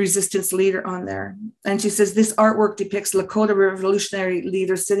Libyan resistance leader on there. And she says, this artwork depicts Lakota revolutionary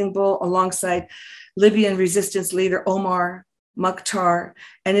leader Sitting Bull alongside Libyan resistance leader Omar Mukhtar,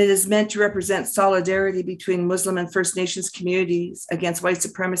 and it is meant to represent solidarity between Muslim and First Nations communities against white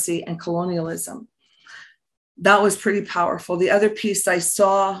supremacy and colonialism. That was pretty powerful. The other piece I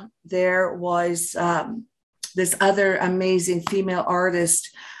saw there was this other amazing female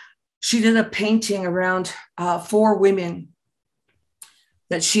artist. She did a painting around 4 women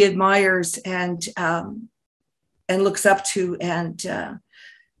that she admires and looks up to, and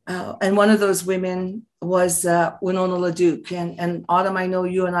one of those women was Winona LaDuke. And Autumn, I know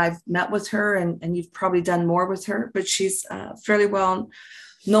you and I've met with her, and you've probably done more with her, but she's fairly well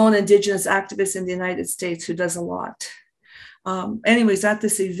known Indigenous activist in the United States who does a lot. Anyways, at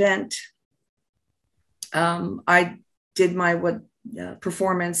this event, I did my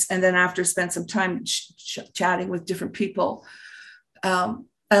performance, and then after spent some time chatting with different people. And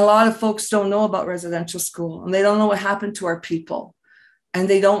a lot of folks don't know about residential school, and they don't know what happened to our people, and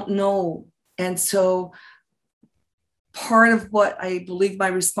they don't know. And so part of what I believe my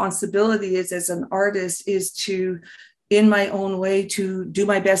responsibility is as an artist is to, in my own way, to do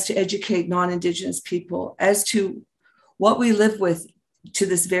my best to educate non-Indigenous people as to what we live with to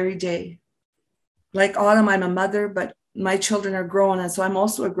this very day. Like Autumn, I'm a mother, but my children are grown, and so I'm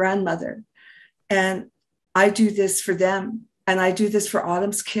also a grandmother. And I do this for them, and I do this for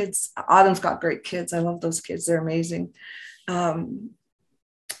Autumn's kids. Autumn's got great kids. I love those kids. They're amazing.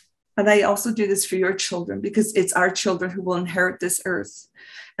 And I also do this for your children, because it's our children who will inherit this earth.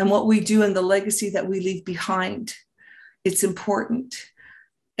 And what we do and the legacy that we leave behind, it's important.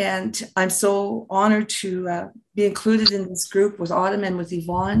 And I'm so honored to be included in this group with Autumn and with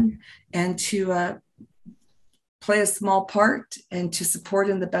Yvonne, and to play a small part and to support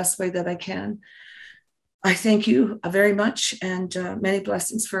in the best way that I can. I thank you very much, and many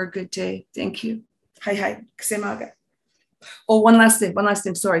blessings for a good day. Thank you. Hi. Ksemaga. Oh, one last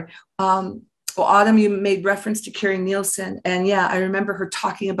thing, sorry. Autumn, you made reference to Carrie Nielsen. And yeah, I remember her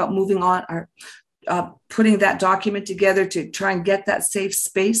talking about moving on, or putting that document together to try and get that safe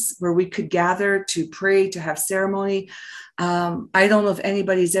space where we could gather to pray, to have ceremony. I don't know if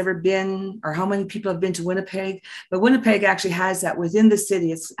anybody's ever been, or how many people have been to Winnipeg, but Winnipeg actually has that within the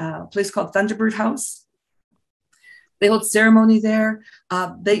city. It's a place called Thunderbird House. They hold ceremony there.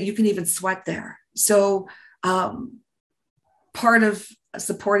 You can even sweat there. So part of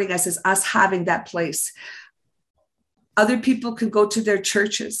supporting us is us having that place. Other people can go to their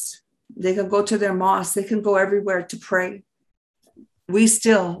churches. They can go to their mosques. They can go everywhere to pray. We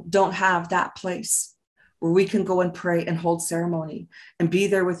still don't have that place where we can go and pray and hold ceremony and be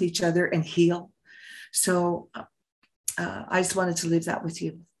there with each other and heal. So I just wanted to leave that with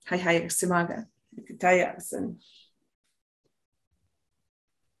you. Hi, Simaga.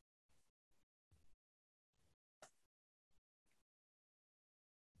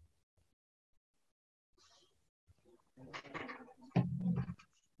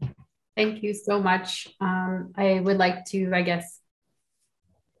 Thank you so much. I would like to, I guess,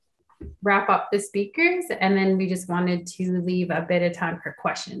 wrap up the speakers, and then we just wanted to leave a bit of time for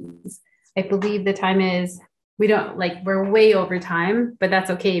questions. I believe the time is, we're way over time, but that's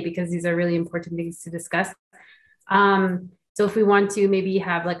okay, because these are really important things to discuss. So if we want to maybe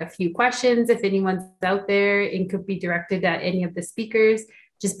have like a few questions, if anyone's out there, it could be directed at any of the speakers.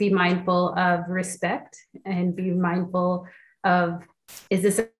 Just be mindful of respect, and be mindful of, is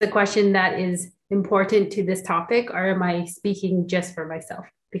this a question that is important to this topic, or am I speaking just for myself?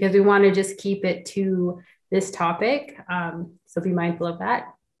 Because we want to just keep it to this topic. So be mindful of that.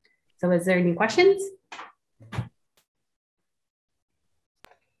 So is there any questions?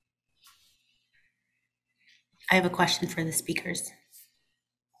 I have a question for the speakers.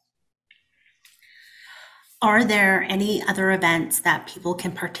 Are there any other events that people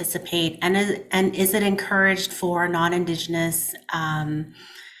can participate, and is it encouraged for non-Indigenous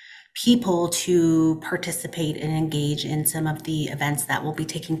people to participate and engage in some of the events that will be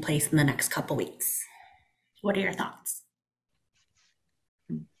taking place in the next couple weeks? What are your thoughts?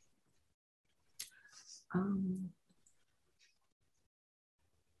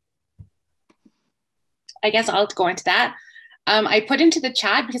 I guess I'll go into that. I put into the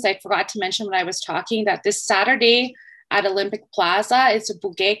chat, because I forgot to mention when I was talking, that this Saturday at Olympic Plaza, it's a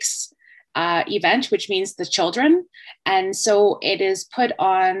Bugeeks event, which means the children. And so it is put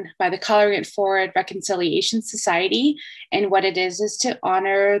on by the Coloring It Forward Reconciliation Society. And what it is to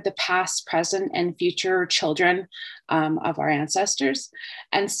honor the past, present, and future children of our ancestors.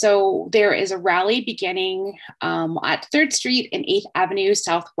 And so there is a rally beginning at 3rd Street and 8th Avenue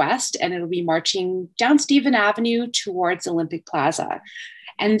Southwest, and it'll be marching down Stephen Avenue towards Olympic Plaza.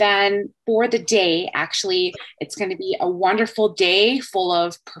 And then for the day, actually, it's going to be a wonderful day full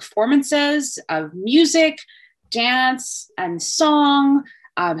of performances of music, dance, and song,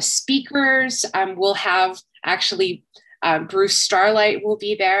 speakers. We'll have actually Bruce Starlight will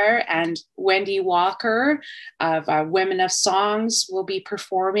be there, and Wendy Walker of Women of Songs will be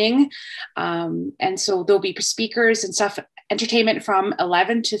performing. And so there'll be speakers and stuff, entertainment from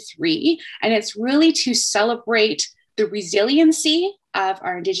 11 to 3. And it's really to celebrate the resiliency of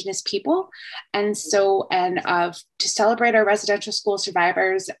our Indigenous people. And so, to celebrate our residential school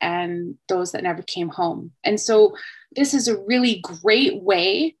survivors and those that never came home. And so this is a really great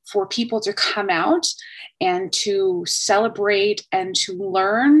way for people to come out and to celebrate and to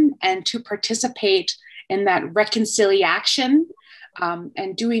learn and to participate in that reconciliation,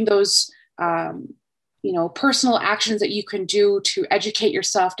 and doing those personal actions that you can do to educate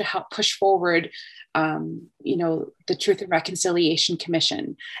yourself to help push forward the Truth and Reconciliation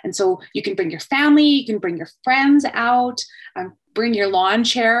Commission. And so you can bring your family, you can bring your friends out, bring your lawn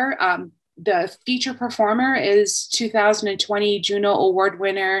chair. The feature performer is 2020 Juno Award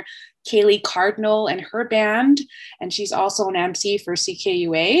winner Kaylee Cardinal and her band, and she's also an MC for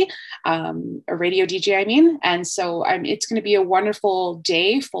CKUA, a radio DJ, I mean. And so it's going to be a wonderful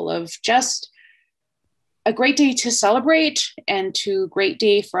day full of just a great day to celebrate, and to great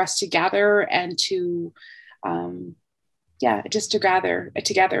day for us to gather and to, just to gather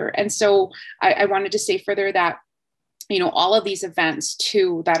together. And so I wanted to say further that, all of these events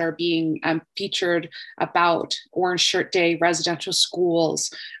too that are being featured about Orange Shirt Day, residential schools,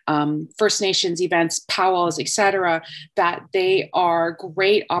 First Nations events, powwows, etc., that they are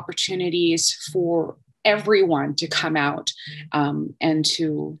great opportunities for everyone to come out and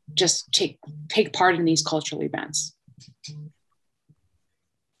to just take part in these cultural events.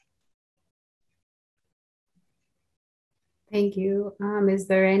 Thank you. Is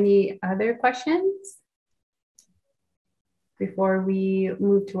there any other questions before we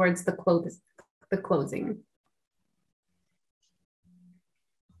move towards the closing?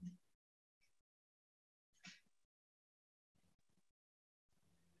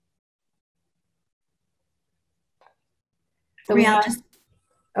 So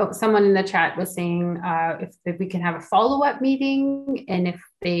someone in the chat was saying if we can have a follow-up meeting, and if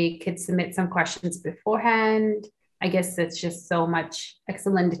they could submit some questions beforehand. I guess it's just so much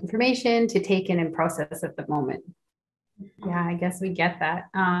excellent information to take in and process at the moment. Yeah, I guess we get that.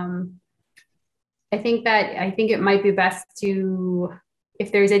 I think it might be best to,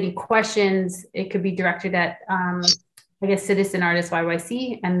 if there's any questions, it could be directed at, I guess, Citizen Artists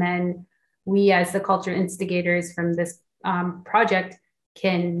YYC, and then we as the Cultural Instigators from this project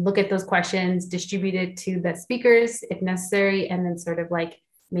can look at those questions, distribute it to the speakers if necessary, and then sort of like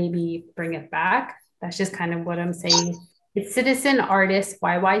maybe bring it back. That's just kind of what I'm saying. It's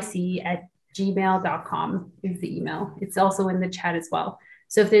citizenartistyyc@gmail.com is the email. It's also in the chat as well.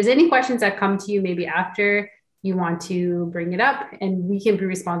 So if there's any questions that come to you, maybe after you want to bring it up, and we can be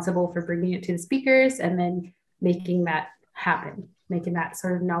responsible for bringing it to the speakers and then making that happen, making that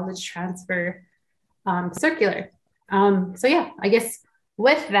sort of knowledge transfer circular. So yeah, I guess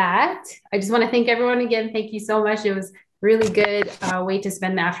with that, I just want to thank everyone again. Thank you so much. It was really good way to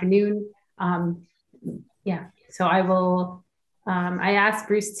spend the afternoon. So I will, I asked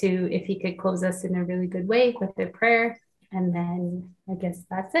Bruce if he could close us in a really good way with a prayer, and then I guess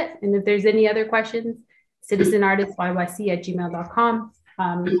that's it. And if there's any other questions, citizenartistyyc@gmail.com,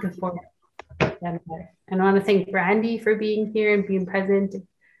 you can forward them there. And I want to thank Brandy for being here and being present,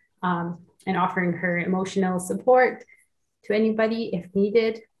 and offering her emotional support to anybody if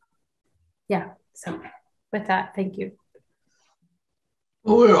needed. Yeah, so with that, thank you.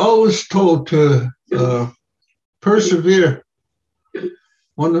 Well, we're always told to persevere.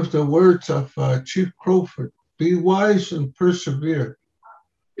 One of the words of Chief Crowfoot, be wise and persevere.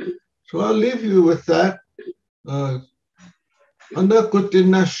 So I'll leave you with that.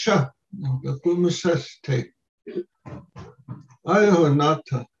 Anakutinasha, nakumisaste.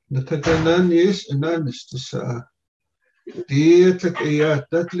 Ayahonata, nakatananis ananistasa. Diatak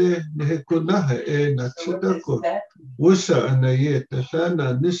tatle nehekunaha e natsitako. Wusa anayet,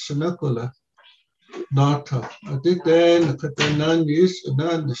 asana nisanakola. Nata, Aditen, Katananis,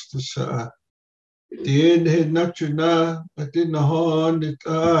 Ananistasa. Din had Natuna, Adinahon it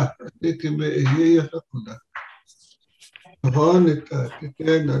Adikime Yakuna. Hon it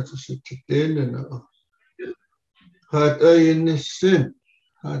Aditena to Sitena. Had I in the sin,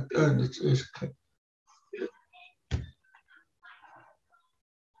 had done its escape.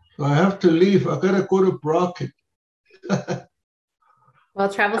 So I have to leave. I gotta go to Brockett. Well,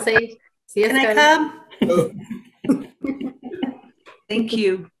 travel safe. See you Can I come? Thank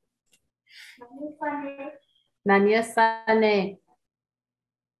you. Nanya Sane.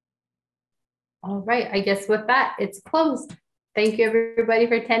 All right, I guess with that, it's closed. Thank you everybody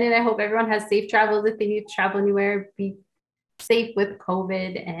for attending. I hope everyone has safe travels if they need to travel anywhere. Be safe with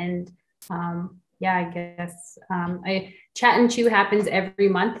COVID. And yeah, I guess I Chat and Chew happens every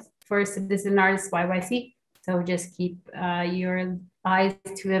month for Citizen Artists YYC. So just keep your eyes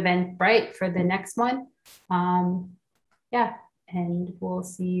to Eventbrite for the next one. Yeah, and we'll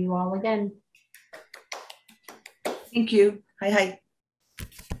see you all again. Thank you. Hi, hi.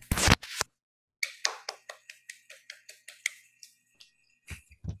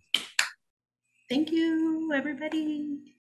 Thank you, everybody.